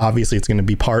 obviously, it's going to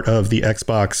be part of the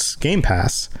Xbox Game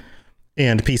Pass,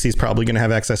 and PC is probably going to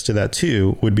have access to that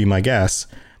too, would be my guess.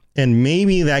 And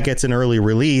maybe that gets an early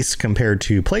release compared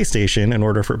to PlayStation in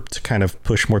order to kind of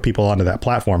push more people onto that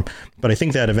platform. But I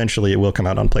think that eventually it will come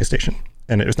out on PlayStation,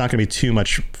 and it's not going to be too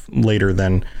much later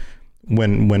than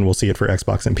when we'll see it for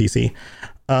Xbox and PC.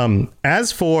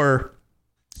 As for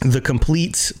the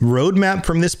complete roadmap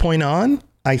from this point on,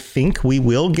 I think we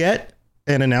will get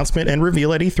an announcement and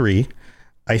reveal at E3.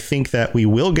 I think that we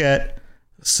will get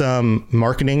some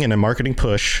marketing and a marketing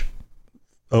push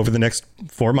over the next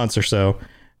 4 months or so,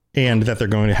 and that they're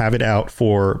going to have it out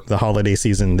for the holiday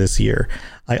season this year.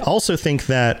 I also think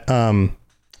that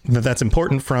that's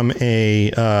important from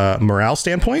a morale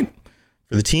standpoint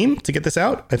for the team to get this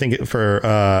out. I think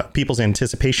for people's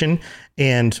anticipation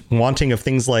and wanting of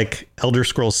things like Elder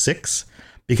Scrolls 6,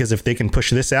 because if they can push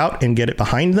this out and get it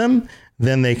behind them,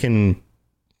 then they can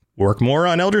work more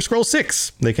on Elder Scrolls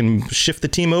 6. They can shift the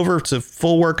team over to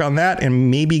full work on that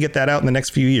and maybe get that out in the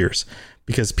next few years,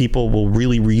 because people will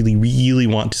really, really, really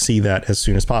want to see that as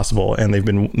soon as possible. And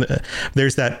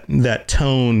there's that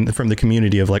tone from the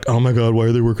community of like, oh my God, why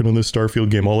are they working on this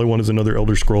Starfield game? All I want is another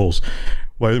Elder Scrolls.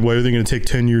 Why are they going to take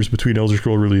 10 years between Elder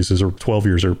Scrolls releases, or 12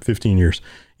 years or 15 years?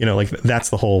 Like that's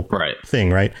the whole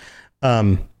thing, right?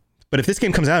 But if this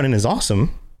game comes out and is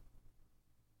awesome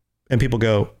and people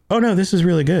go, oh no, this is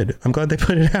really good, I'm glad they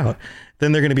put it out,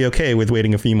 then they're going to be okay with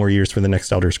waiting a few more years for the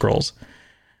next Elder Scrolls.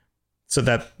 So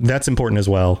that's important as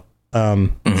well. So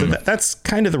that's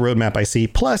kind of the roadmap I see.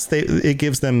 Plus, it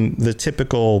gives them the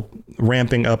typical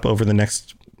ramping up over the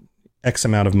next X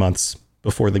amount of months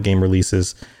before the game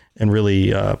releases, and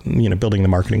really, building the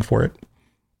marketing for it.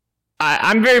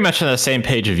 I'm very much on the same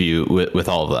page of you with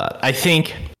all of that. I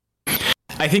think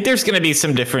there's going to be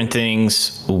some different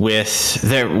things with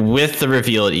the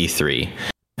reveal at E3.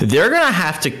 They're going to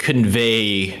have to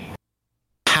convey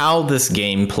how this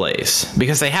game plays,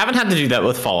 because they haven't had to do that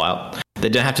with Fallout. They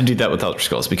didn't have to do that with Elder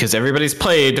Scrolls, because everybody's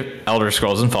played Elder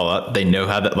Scrolls and Fallout. They know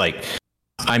how that,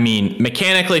 I mean,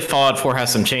 mechanically, Fallout 4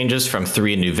 has some changes from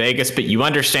 3 in New Vegas, but you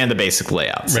understand the basic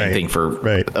layout. Same thing for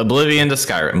Oblivion to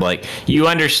Skyrim. Like, you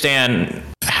understand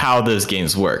how those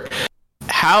games work.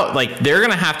 How, like, they're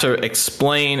going to have to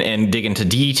explain and dig into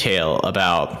detail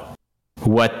about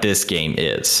what this game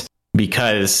is.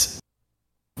 Because,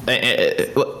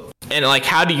 and like,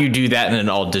 how do you do that in an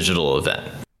all-digital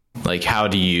event? Like, how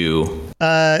do you...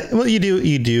 well,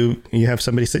 you have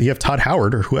somebody, you have Todd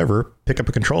Howard or whoever pick up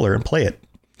a controller and play it.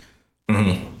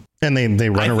 Mm-hmm. And they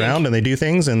run around and they do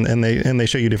things and they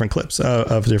show you different clips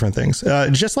of different things.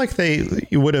 Just like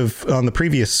you would have on the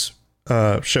previous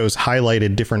shows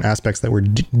highlighted different aspects that were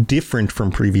different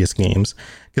from previous games,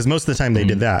 because most of the time they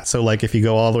did that. So like if you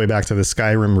go all the way back to the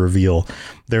Skyrim reveal,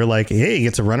 they're like, hey, you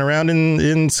get to run around in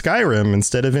Skyrim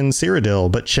instead of in Cyrodiil,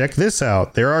 but check this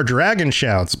out, there are dragon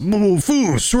shouts,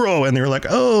 throw, and they're like,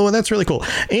 oh, that's really cool,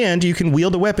 and you can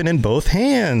wield a weapon in both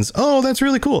hands. Oh, that's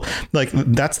really cool. Like,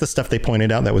 that's the stuff they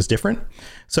pointed out that was different.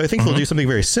 So I think they'll do something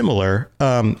very similar.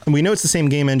 We know it's the same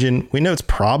game engine. We know it's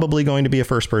probably going to be a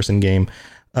first person game.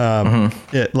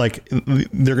 Like,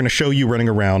 they're going to show you running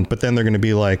around, but then they're going to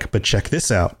be like, but check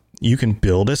this out, you can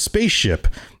build a spaceship,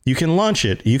 you can launch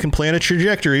it, you can plan a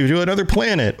trajectory to another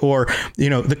planet, or, you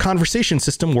know, the conversation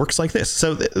system works like this.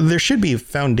 So there should be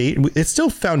it's still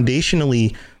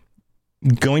foundationally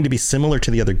going to be similar to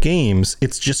the other games.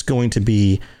 It's just going to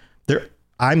be there,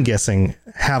 I'm guessing,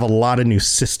 have a lot of new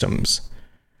systems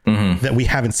that we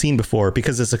haven't seen before,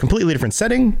 because it's a completely different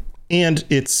setting, and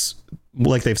it's,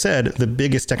 like they've said, the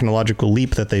biggest technological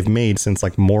leap that they've made since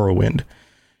like Morrowind.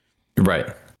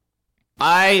 Right.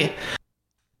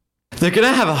 They're going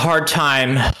to have a hard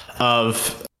time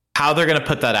of how they're going to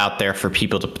put that out there for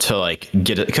people to like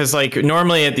get it. Because like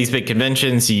normally at these big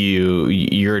conventions,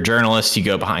 you're a journalist, you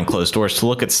go behind closed doors to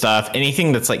look at stuff.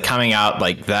 Anything that's like coming out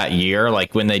like that year,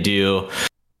 like when they do,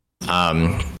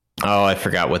 I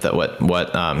forgot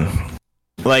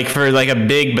like for like a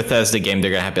big Bethesda game,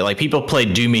 they're gonna have like people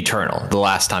played Doom Eternal the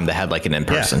last time they had like an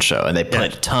in-person show, and they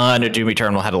played a ton of Doom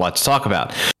Eternal, had a lot to talk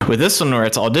about. With this one, where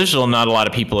it's all digital, not a lot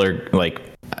of people are like,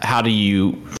 how do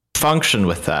you function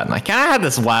with that? And I kind of had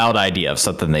this wild idea of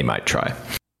something they might try.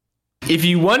 If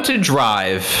you want to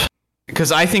drive,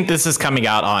 because I think this is coming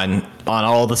out on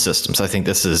all the systems. I think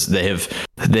this is they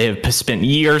have spent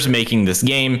years making this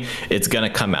game. It's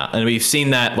gonna come out, and we've seen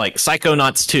that like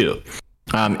Psychonauts 2.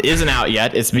 Isn't out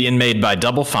yet. It's being made by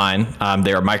Double Fine.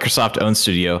 They're a Microsoft-owned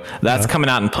studio. That's coming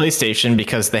out in PlayStation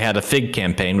because they had a FIG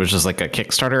campaign, which is like a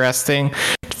Kickstarter-esque thing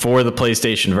for the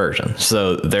PlayStation version.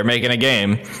 So they're making a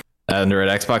game under an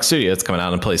Xbox Studio. It's coming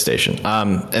out on PlayStation.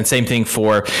 And same thing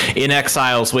for In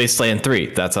Exile's Wasteland 3.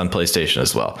 That's on PlayStation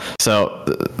as well. So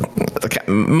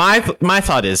my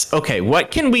thought is, okay,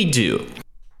 what can we do?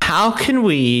 How can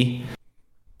we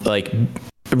like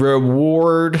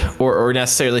reward or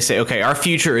necessarily say, okay, our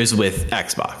future is with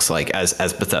Xbox, like as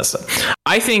Bethesda?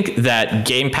 I think that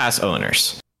Game Pass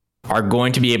owners are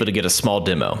going to be able to get a small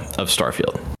demo of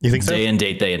Starfield. You think so? Day and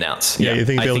date they announce. Yeah, you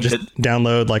think they'll just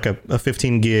download like a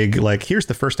 15 gig, like here's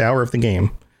the first hour of the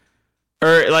game?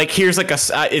 Or like, here's like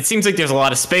it seems like there's a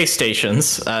lot of space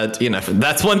stations.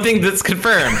 That's one thing that's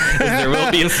confirmed. There will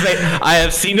be a space. I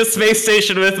have seen a space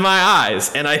station with my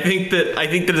eyes. And I think that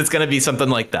it's going to be something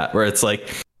like that, where it's like,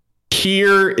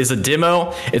 here is a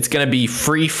demo. It's going to be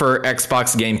free for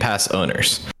Xbox Game Pass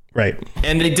owners. Right.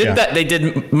 And they did that. They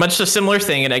did much a similar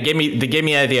thing. And they gave me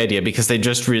the idea because they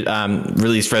just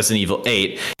released Resident Evil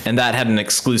 8. And that had an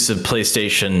exclusive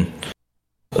PlayStation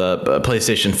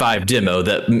 5 demo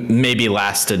that maybe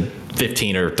lasted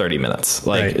 15 or 30 minutes,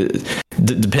 like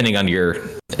depending on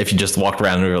if you just walked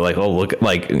around and you were like, oh, look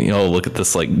at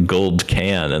this like gold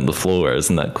can in the floor,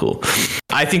 isn't that cool?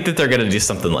 I think that they're going to do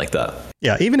something like that.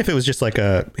 Yeah, even if it was just like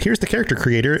here's the character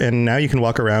creator, and now you can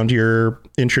walk around your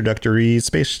introductory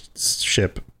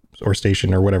spaceship or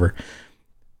station or whatever.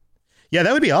 Yeah,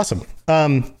 that would be awesome.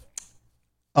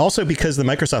 Also, because the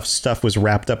Microsoft stuff was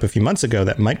wrapped up a few months ago,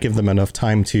 that might give them enough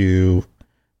time to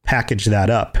package that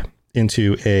up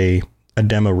into a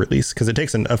demo release, because it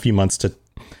takes a few months to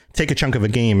take a chunk of a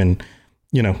game and,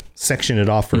 section it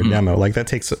off for a demo. Like, that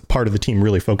takes part of the team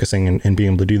really focusing and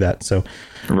being able to do that. So,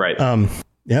 right.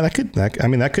 Yeah, that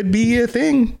could be a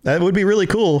thing. That would be really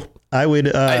cool. I would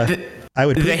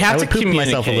poop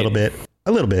myself a little bit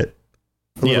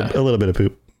of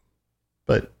poop,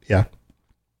 but yeah.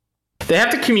 They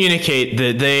have to communicate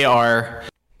that they are,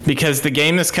 because the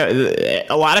game is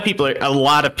a lot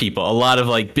of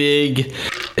like big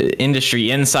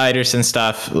industry insiders and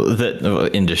stuff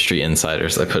industry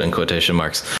insiders, I put in quotation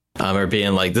marks, are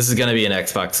being like, this is going to be an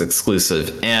Xbox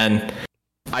exclusive. And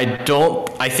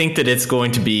I think that it's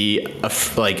going to be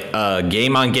a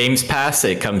game on Games Pass.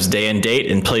 It comes day and date,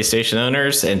 and PlayStation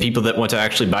owners and people that want to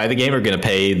actually buy the game are going to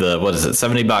pay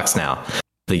 $70 now.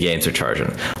 The games are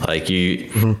charging. Like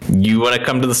you want to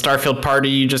come to the Starfield party,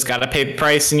 you just got to pay the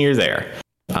price and you're there.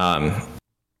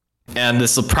 And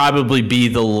this will probably be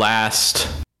the last.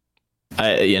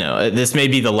 This may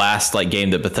be the last like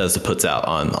game that Bethesda puts out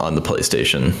on the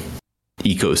PlayStation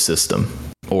ecosystem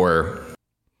or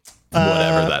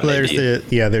whatever that may be.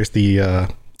 There's the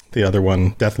other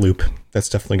one, Deathloop. That's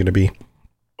definitely going to be.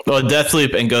 Well,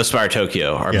 Deathloop and Ghostwire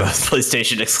Tokyo are both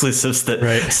PlayStation exclusives.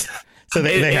 Right. So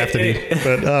they have to be.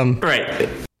 But right.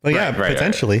 Well, yeah,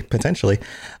 potentially,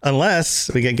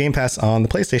 unless we get Game Pass on the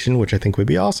PlayStation, which I think would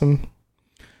be awesome.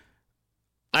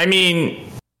 I mean,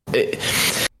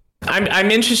 I'm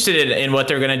interested in what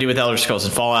they're going to do with Elder Scrolls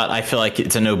and Fallout. I feel like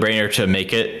it's a no-brainer to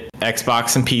make it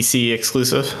Xbox and PC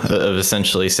exclusive, of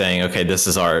essentially saying, okay, this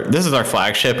is our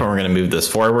flagship, and we're going to move this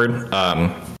forward.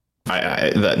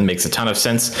 That makes a ton of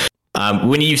sense.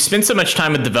 When you spend so much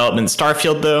time with development,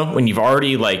 Starfield, though, when you've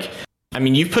already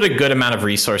you've put a good amount of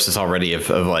resources already of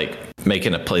like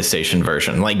making a PlayStation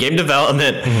version. Like game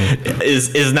development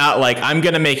is not like I'm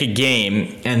going to make a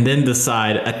game and then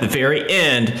decide at the very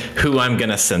end who I'm going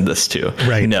to send this to.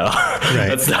 Right. No, right.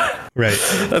 That's not. Right.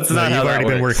 That's not how you've already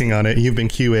been working on it. You've been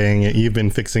QAing it. You've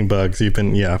been fixing bugs. You've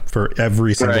been, for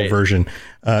every single version.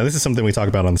 This is something we talk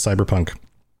about on the Cyberpunk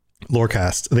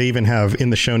Lorecast. They even have in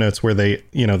the show notes where they,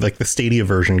 like the Stadia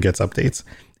version gets updates,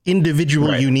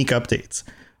 individual unique updates.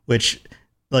 Which,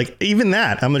 like, even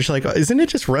that, I'm just like, isn't it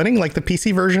just running like the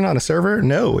PC version on a server?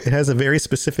 No, it has a very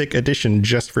specific edition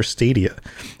just for Stadia,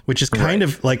 which is kind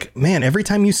of like, man, every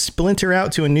time you splinter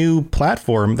out to a new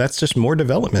platform, that's just more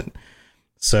development.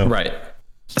 So, right.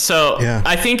 So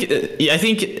I think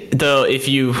though,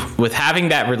 with having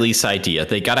that release idea,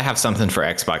 they got to have something for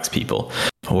Xbox people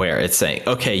where it's saying,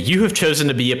 okay, you have chosen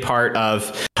to be a part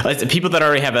of people that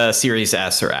already have a Series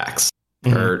S or X.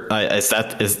 Or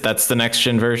that's the next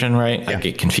gen version, right? I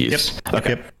get confused. Yep.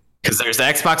 Okay. Because there's the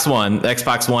Xbox One, the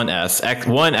Xbox One S,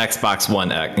 Xbox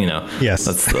One X. Yes,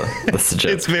 that's the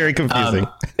joke. It's very confusing.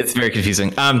 It's very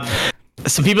confusing.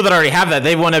 So people that already have that,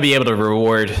 they want to be able to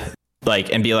reward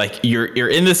and be like, you're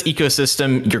in this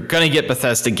ecosystem, you're gonna get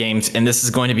Bethesda games, and this is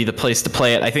going to be the place to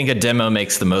play it. I think a demo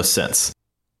makes the most sense.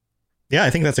 Yeah, I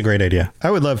think that's a great idea.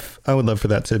 I would love for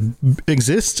that to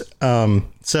exist.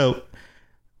 So.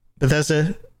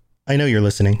 Bethesda, I know you're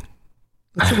listening.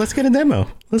 Let's get a demo.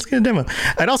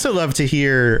 I'd also love to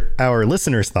hear our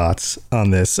listeners' thoughts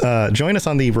on this. Join us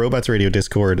on the Robots Radio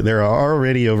Discord. There are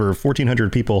already over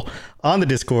 1,400 people on the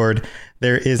Discord.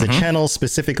 There is a channel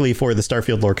specifically for the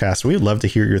Starfield Lorecast. We would love to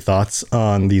hear your thoughts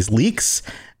on these leaks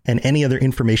and any other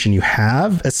information you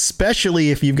have,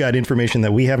 especially if you've got information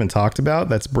that we haven't talked about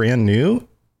that's brand new.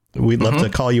 We'd love to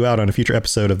call you out on a future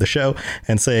episode of the show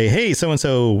and say, hey,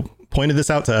 so-and-so pointed this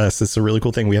out to us. It's a really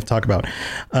cool thing we have to talk about.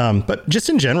 But just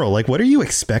in general, like, what are you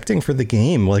expecting for the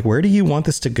game? Like, where do you want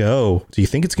this to go? Do you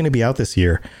think it's going to be out this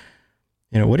year?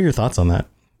 What are your thoughts on that?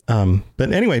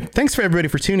 But anyway, thanks for everybody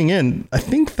for tuning in. I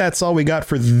think that's all we got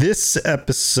for this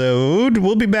episode.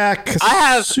 We'll be back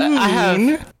soon.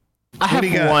 I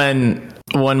have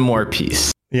one more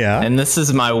piece. Yeah. And this is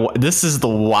the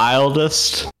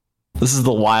wildest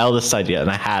idea, and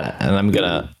I had it, and I'm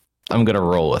gonna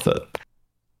roll with it.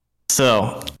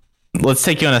 So let's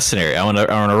take you on a scenario. I want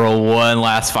to roll one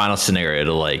last final scenario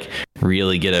to like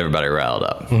really get everybody riled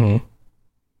up.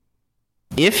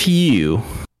 If you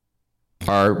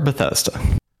are Bethesda,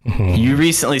 you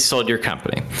recently sold your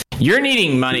company. You're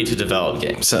needing money to develop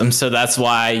games, so that's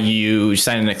why you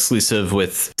signed an exclusive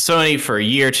with Sony for a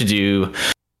year to do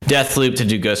Deathloop, to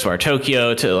do Ghostwire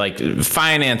Tokyo, to like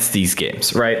finance these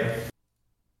games, right?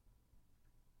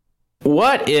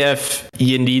 What if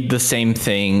you need the same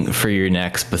thing for your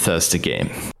next Bethesda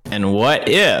game? And what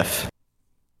if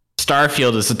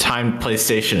Starfield is a timed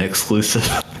PlayStation exclusive?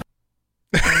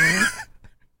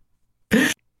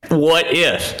 What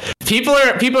if? People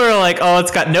are like, oh, it's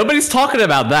got, nobody's talking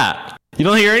about that. You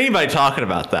don't hear anybody talking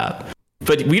about that.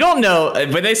 But we don't know,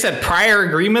 when they said prior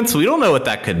agreements, we don't know what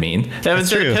that could mean. They haven't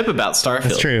said a pip about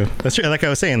Starfield. That's true. Like I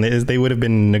was saying, they would have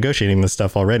been negotiating this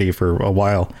stuff already for a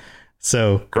while.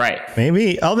 So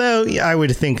maybe, although I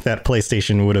would think that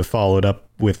PlayStation would have followed up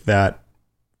with that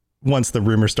once the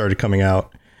rumors started coming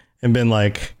out and been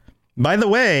like, by the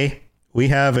way, we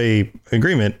have a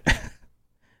agreement.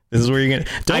 This is where you're going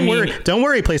to, don't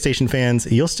worry, PlayStation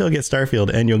fans, you'll still get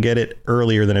Starfield and you'll get it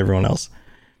earlier than everyone else.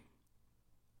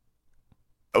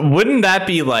 Wouldn't that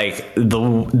be like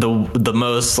the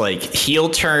most like heel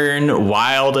turn,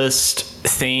 wildest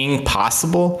thing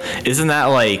possible? Isn't that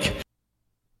like?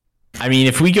 I mean,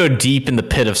 if we go deep in the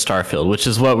pit of Starfield, which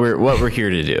is what we're here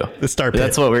to do, The Star Pit.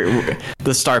 That's what we're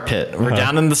the Star Pit. We're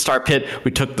down in the Star Pit.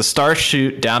 We took the Star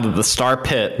Chute down to the Star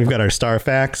Pit. We've got our Star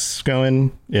Facts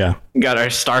going. Yeah. We got our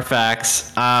Star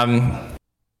Facts. But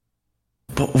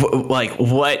like,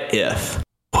 what if?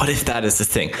 What if that is the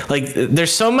thing? Like,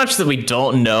 there's so much that we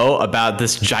don't know about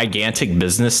this gigantic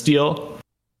business deal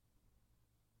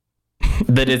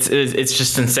that it's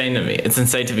just insane to me. It's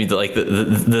insane to me that like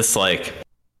this like,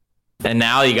 and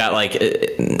now you got like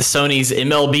Sony's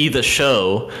MLB The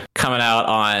Show coming out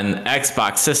on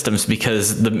Xbox systems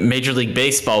because the Major League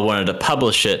Baseball wanted to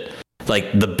publish it,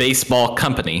 like the baseball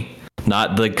company,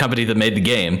 not the company that made the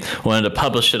game, wanted to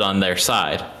publish it on their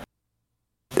side.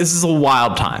 This is a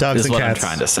wild time. Dogs is and what cats I'm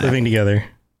trying to say. living together.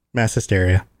 Mass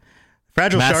hysteria.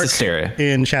 Fragile Mass Shark hysteria.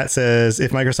 in chat says,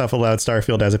 if Microsoft allowed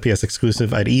Starfield as a PS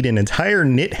exclusive, I'd eat an entire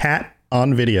knit hat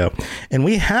on video. And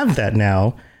we have that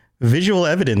now. Visual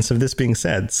evidence of this being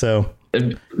said. So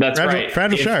That's right.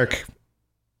 Fragile Shark.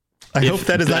 I hope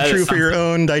that is not true for your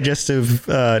own digestive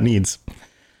needs.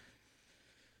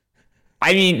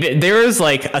 I mean, there is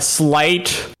a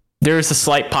slight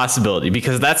possibility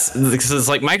because it's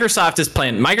like Microsoft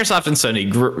and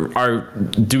Sony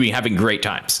are having great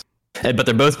times, but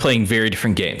they're both playing very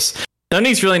different games.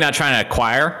 Sony's really not trying to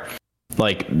acquire,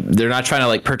 like they're not trying to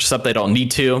like purchase up they don't need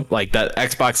to, like that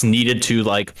Xbox needed to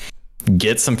like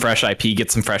get some fresh IP, get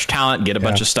some fresh talent, get a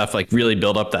bunch of stuff, like really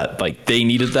build up that, like they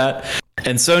needed that.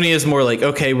 And Sony is more like,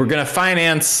 okay, we're going to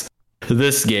finance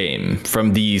this game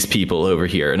from these people over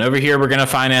here, and over here we're going to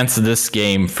finance this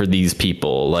game for these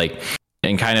people, like,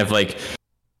 and kind of like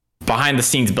behind the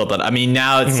scenes build that. I mean,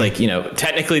 now it's like, you know,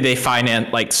 technically they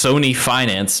finance, like Sony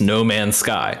financed No Man's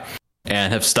Sky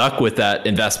and have stuck with that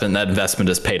investment. That investment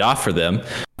has paid off for them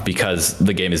because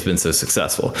the game has been so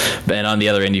successful. And on the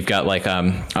other end, you've got like,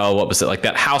 what was it? Like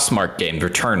that Housemarque game,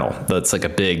 Returnal. That's like a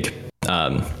big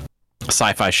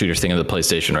sci-fi shooter thing on the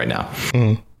PlayStation right now.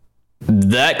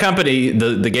 That company,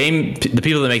 the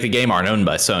people that make the game aren't owned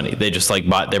by Sony. They just like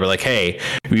they were like, hey,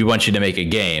 we want you to make a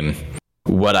game.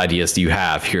 What ideas do you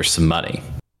have? Here's some money.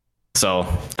 So,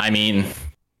 I mean,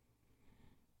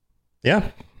 yeah,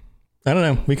 I don't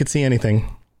know. We could see anything.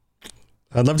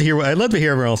 I'd love to hear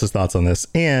everyone else's thoughts on this,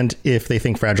 and if they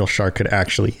think Fragile Shark could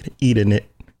actually eat a knit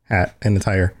hat, an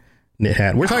entire knit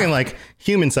hat. We're talking like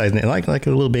human-sized knit, like a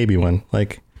little baby one,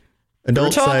 like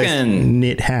adult-sized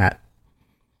knit hat.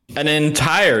 An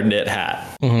entire knit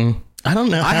hat. Mm-hmm. I don't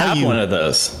know. I have one of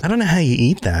those. I don't know how you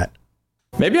eat that.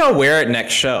 Maybe I'll wear it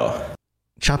next show.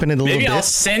 Chop it into little bits. Maybe I'll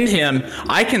send him.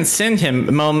 I can send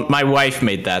him. My wife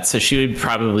made that, so she would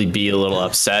probably be a little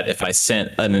upset if I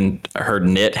sent her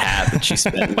knit hat that she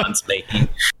spent months making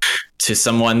to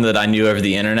someone that I knew over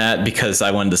the internet because I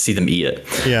wanted to see them eat it.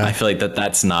 Yeah, I feel like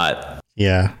that's not.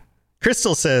 Yeah,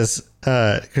 Crystal says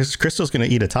Crystal's going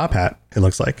to eat a top hat. It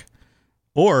looks like,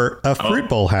 or a fruit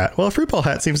bowl hat. Well, a fruit bowl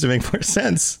hat seems to make more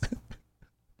sense.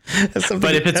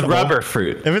 But if it's rubber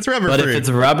fruit, if it's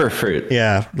rubber fruit,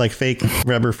 yeah, like fake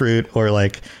rubber fruit, or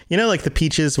like, you know, like the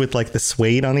peaches with like the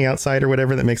suede on the outside or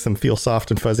whatever that makes them feel soft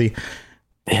and fuzzy.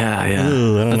 Yeah.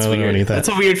 Ooh, I don't know. Weird. That's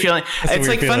a weird feeling. It's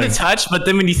like fun to touch, but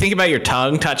then when you think about your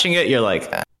tongue touching it, you're like,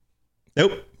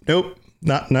 nope,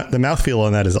 not the mouthfeel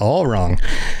on that is all wrong.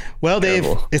 Well, Dave,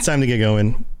 it's time to get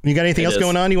going. You got anything else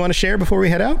going on you want to share before we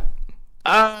head out?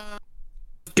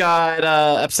 Got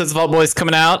episodes of Vault Boys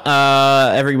coming out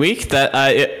every week. That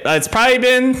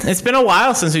it's been a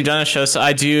while since we've done a show, so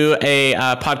I do a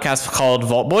podcast called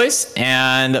Vault Boys,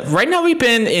 and right now we've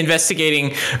been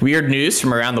investigating weird news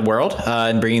from around the world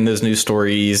and bringing those news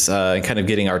stories and kind of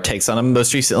getting our takes on them.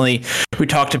 Most recently, we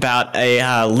talked about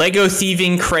a Lego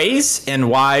thieving craze and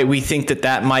why we think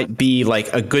that might be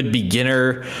like a good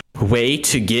beginner way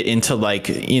to get into, like,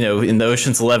 you know, in the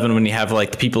Ocean's 11 when you have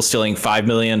like the people stealing $5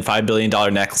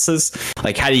 billion necklaces,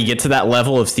 like how do you get to that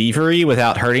level of thievery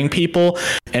without hurting people?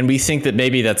 And we think that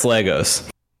maybe that's Legos,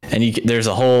 and there's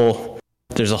a whole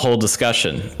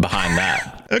discussion behind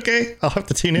that. Okay, I'll have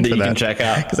to tune into that. You can check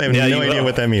out because I have no idea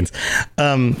what that means.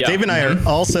 Dave and I are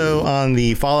also on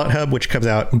the Fallout Hub, which comes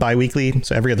out bi-weekly,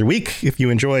 so every other week. If you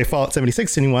enjoy Fallout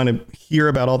 76 and you want to hear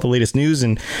about all the latest news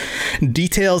and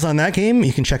details on that game,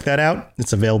 you can check that out.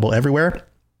 It's available everywhere.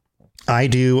 I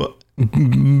do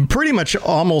pretty much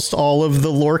almost all of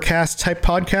the Lorecast type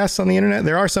podcasts on the internet.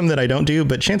 There are some that I don't do,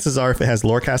 but chances are if it has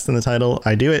Lorecast in the title,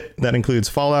 I do it. That includes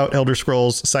Fallout, Elder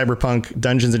Scrolls, Cyberpunk,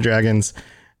 Dungeons and Dragons,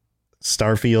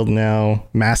 Starfield now,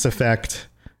 Mass Effect,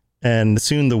 and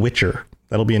soon The Witcher.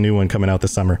 That'll be a new one coming out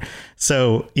this summer.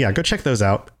 So yeah, go check those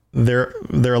out. They're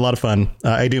a lot of fun.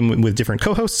 I do them with different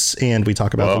co-hosts, and we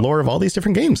talk about the lore of all these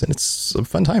different games, and it's a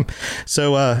fun time.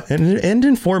 So and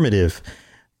informative.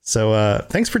 So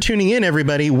thanks for tuning in,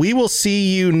 everybody. We will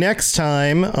see you next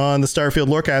time on the Starfield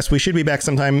Lorecast. We should be back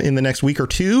sometime in the next week or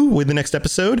two with the next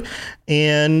episode.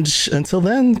 And until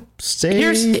then,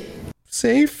 stay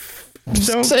safe.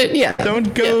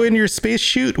 Don't go in your space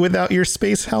chute without your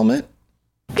space helmet.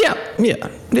 Yeah.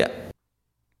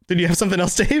 Did you have something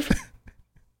else, Dave?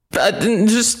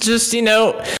 Just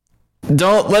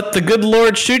don't let the good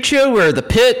Lord shoot you where the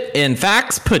pit and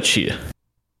facts put you.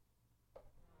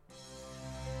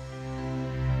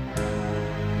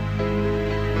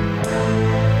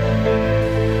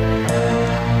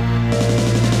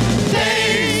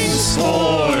 Thanks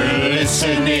for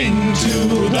listening to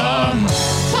the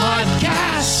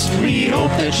podcast. We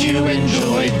hope that you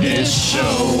enjoyed this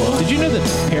show. Did you know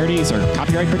that parodies are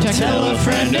copyright protected? Tell a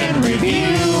friend and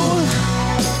review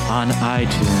On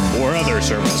iTunes. Or other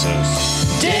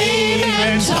services. Dave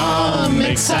and Tom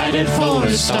excited for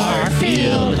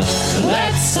Starfield.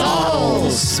 Let's all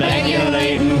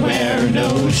speculate and wear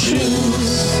no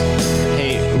shoes.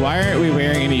 Hey, why aren't we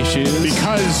wearing any shoes?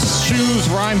 Because shoes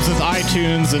rhymes with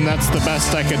iTunes, and that's the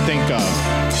best I could think of.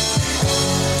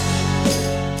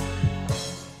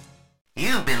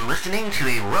 You've been listening to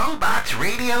a Robots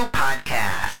Radio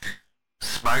podcast.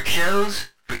 Smart shows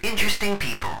for interesting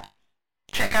people.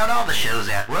 Check out all the shows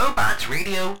at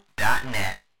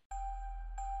robotsradio.net.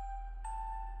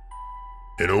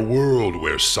 In a world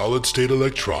where solid-state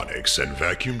electronics and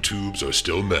vacuum tubes are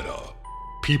still meta,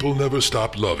 people never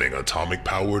stop loving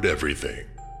atomic-powered everything.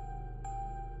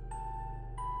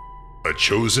 A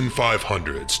chosen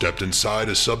 500 stepped inside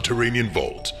a subterranean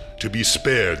vault to be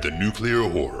spared the nuclear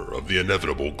horror of the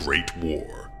inevitable Great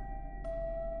War.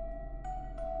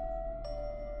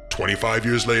 25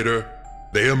 years later,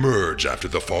 they emerge after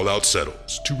the fallout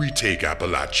settles to retake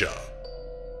Appalachia.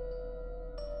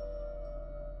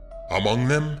 Among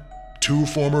them, two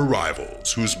former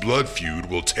rivals whose blood feud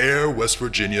will tear West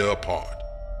Virginia apart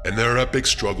in their epic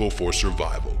struggle for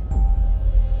survival.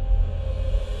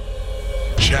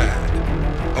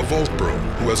 Chad, a vault bro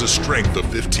who has a strength of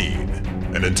 15,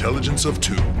 an intelligence of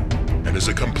 2, and is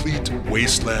a complete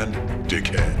wasteland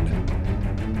dickhead.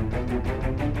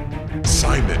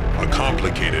 Simon, a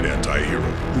complicated anti-hero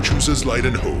who chooses light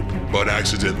and hope, but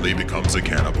accidentally becomes a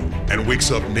cannibal and wakes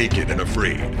up naked and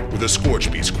afraid with a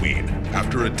Scorchbeast queen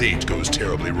after a date goes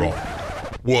terribly wrong.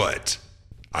 What?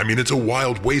 I mean, it's a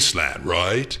wild wasteland,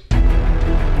 right?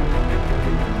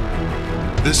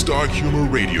 This dark humor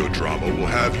radio drama will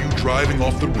have you driving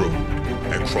off the road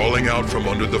and crawling out from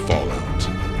under the fallout.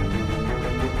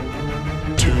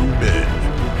 2 men,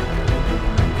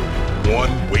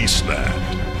 1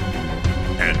 wasteland,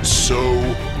 and so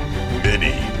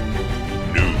many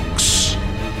nukes.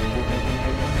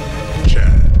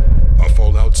 Chad, a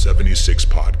Fallout 76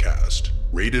 podcast,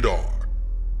 rated R,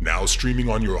 now streaming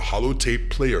on your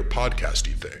holotape player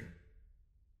podcasty thing.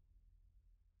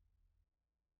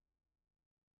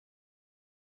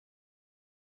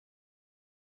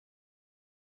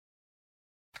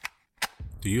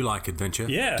 Do you like adventure?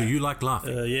 Yeah. Do you like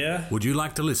laughing? Yeah. Would you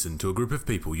like to listen to a group of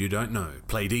people you don't know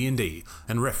play D&D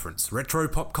and reference retro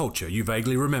pop culture you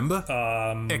vaguely remember?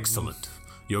 Excellent.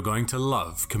 You're going to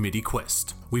love Committee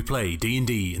Quest. We play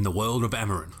D&D in the world of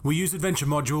Amarin. We use adventure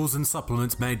modules and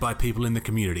supplements made by people in the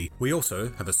community. We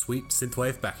also have a sweet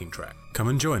synthwave backing track. Come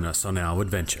and join us on our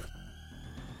adventure.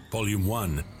 Volume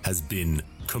 1 has been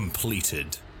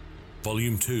completed.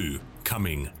 Volume 2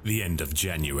 coming the end of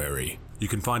January. You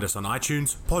can find us on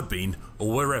iTunes, Podbean,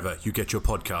 or wherever you get your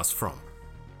podcasts from.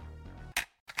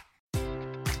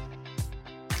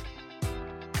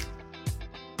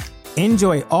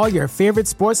 Enjoy all your favorite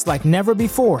sports like never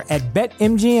before at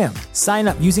BetMGM. Sign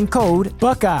up using code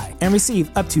Buckeye and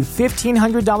receive up to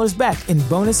 $1,500 back in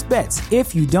bonus bets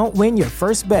if you don't win your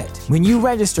first bet. When you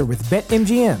register with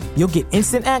BetMGM, you'll get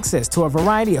instant access to a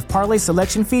variety of parlay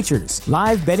selection features,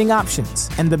 live betting options,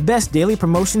 and the best daily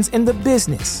promotions in the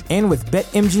business. And with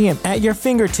BetMGM at your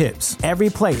fingertips, every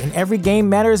play and every game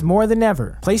matters more than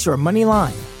ever. Place your money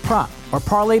line, prop, or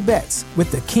parlay bets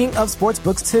with the king of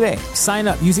sportsbooks today. Sign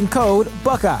up using code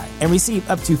Buckeye and receive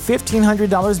up to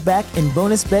 $1,500 back in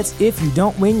bonus bets if you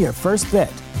don't win your first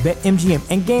bet. BetMGM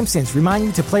and GameSense remind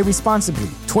you to play responsibly.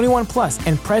 21 plus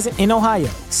and present in Ohio,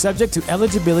 subject to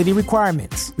eligibility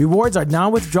requirements. Rewards are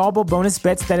non-withdrawable bonus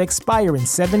bets that expire in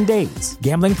 7 days.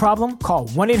 Gambling problem? Call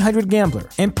 1-800-GAMBLER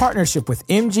in partnership with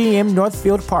MGM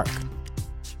Northfield Park.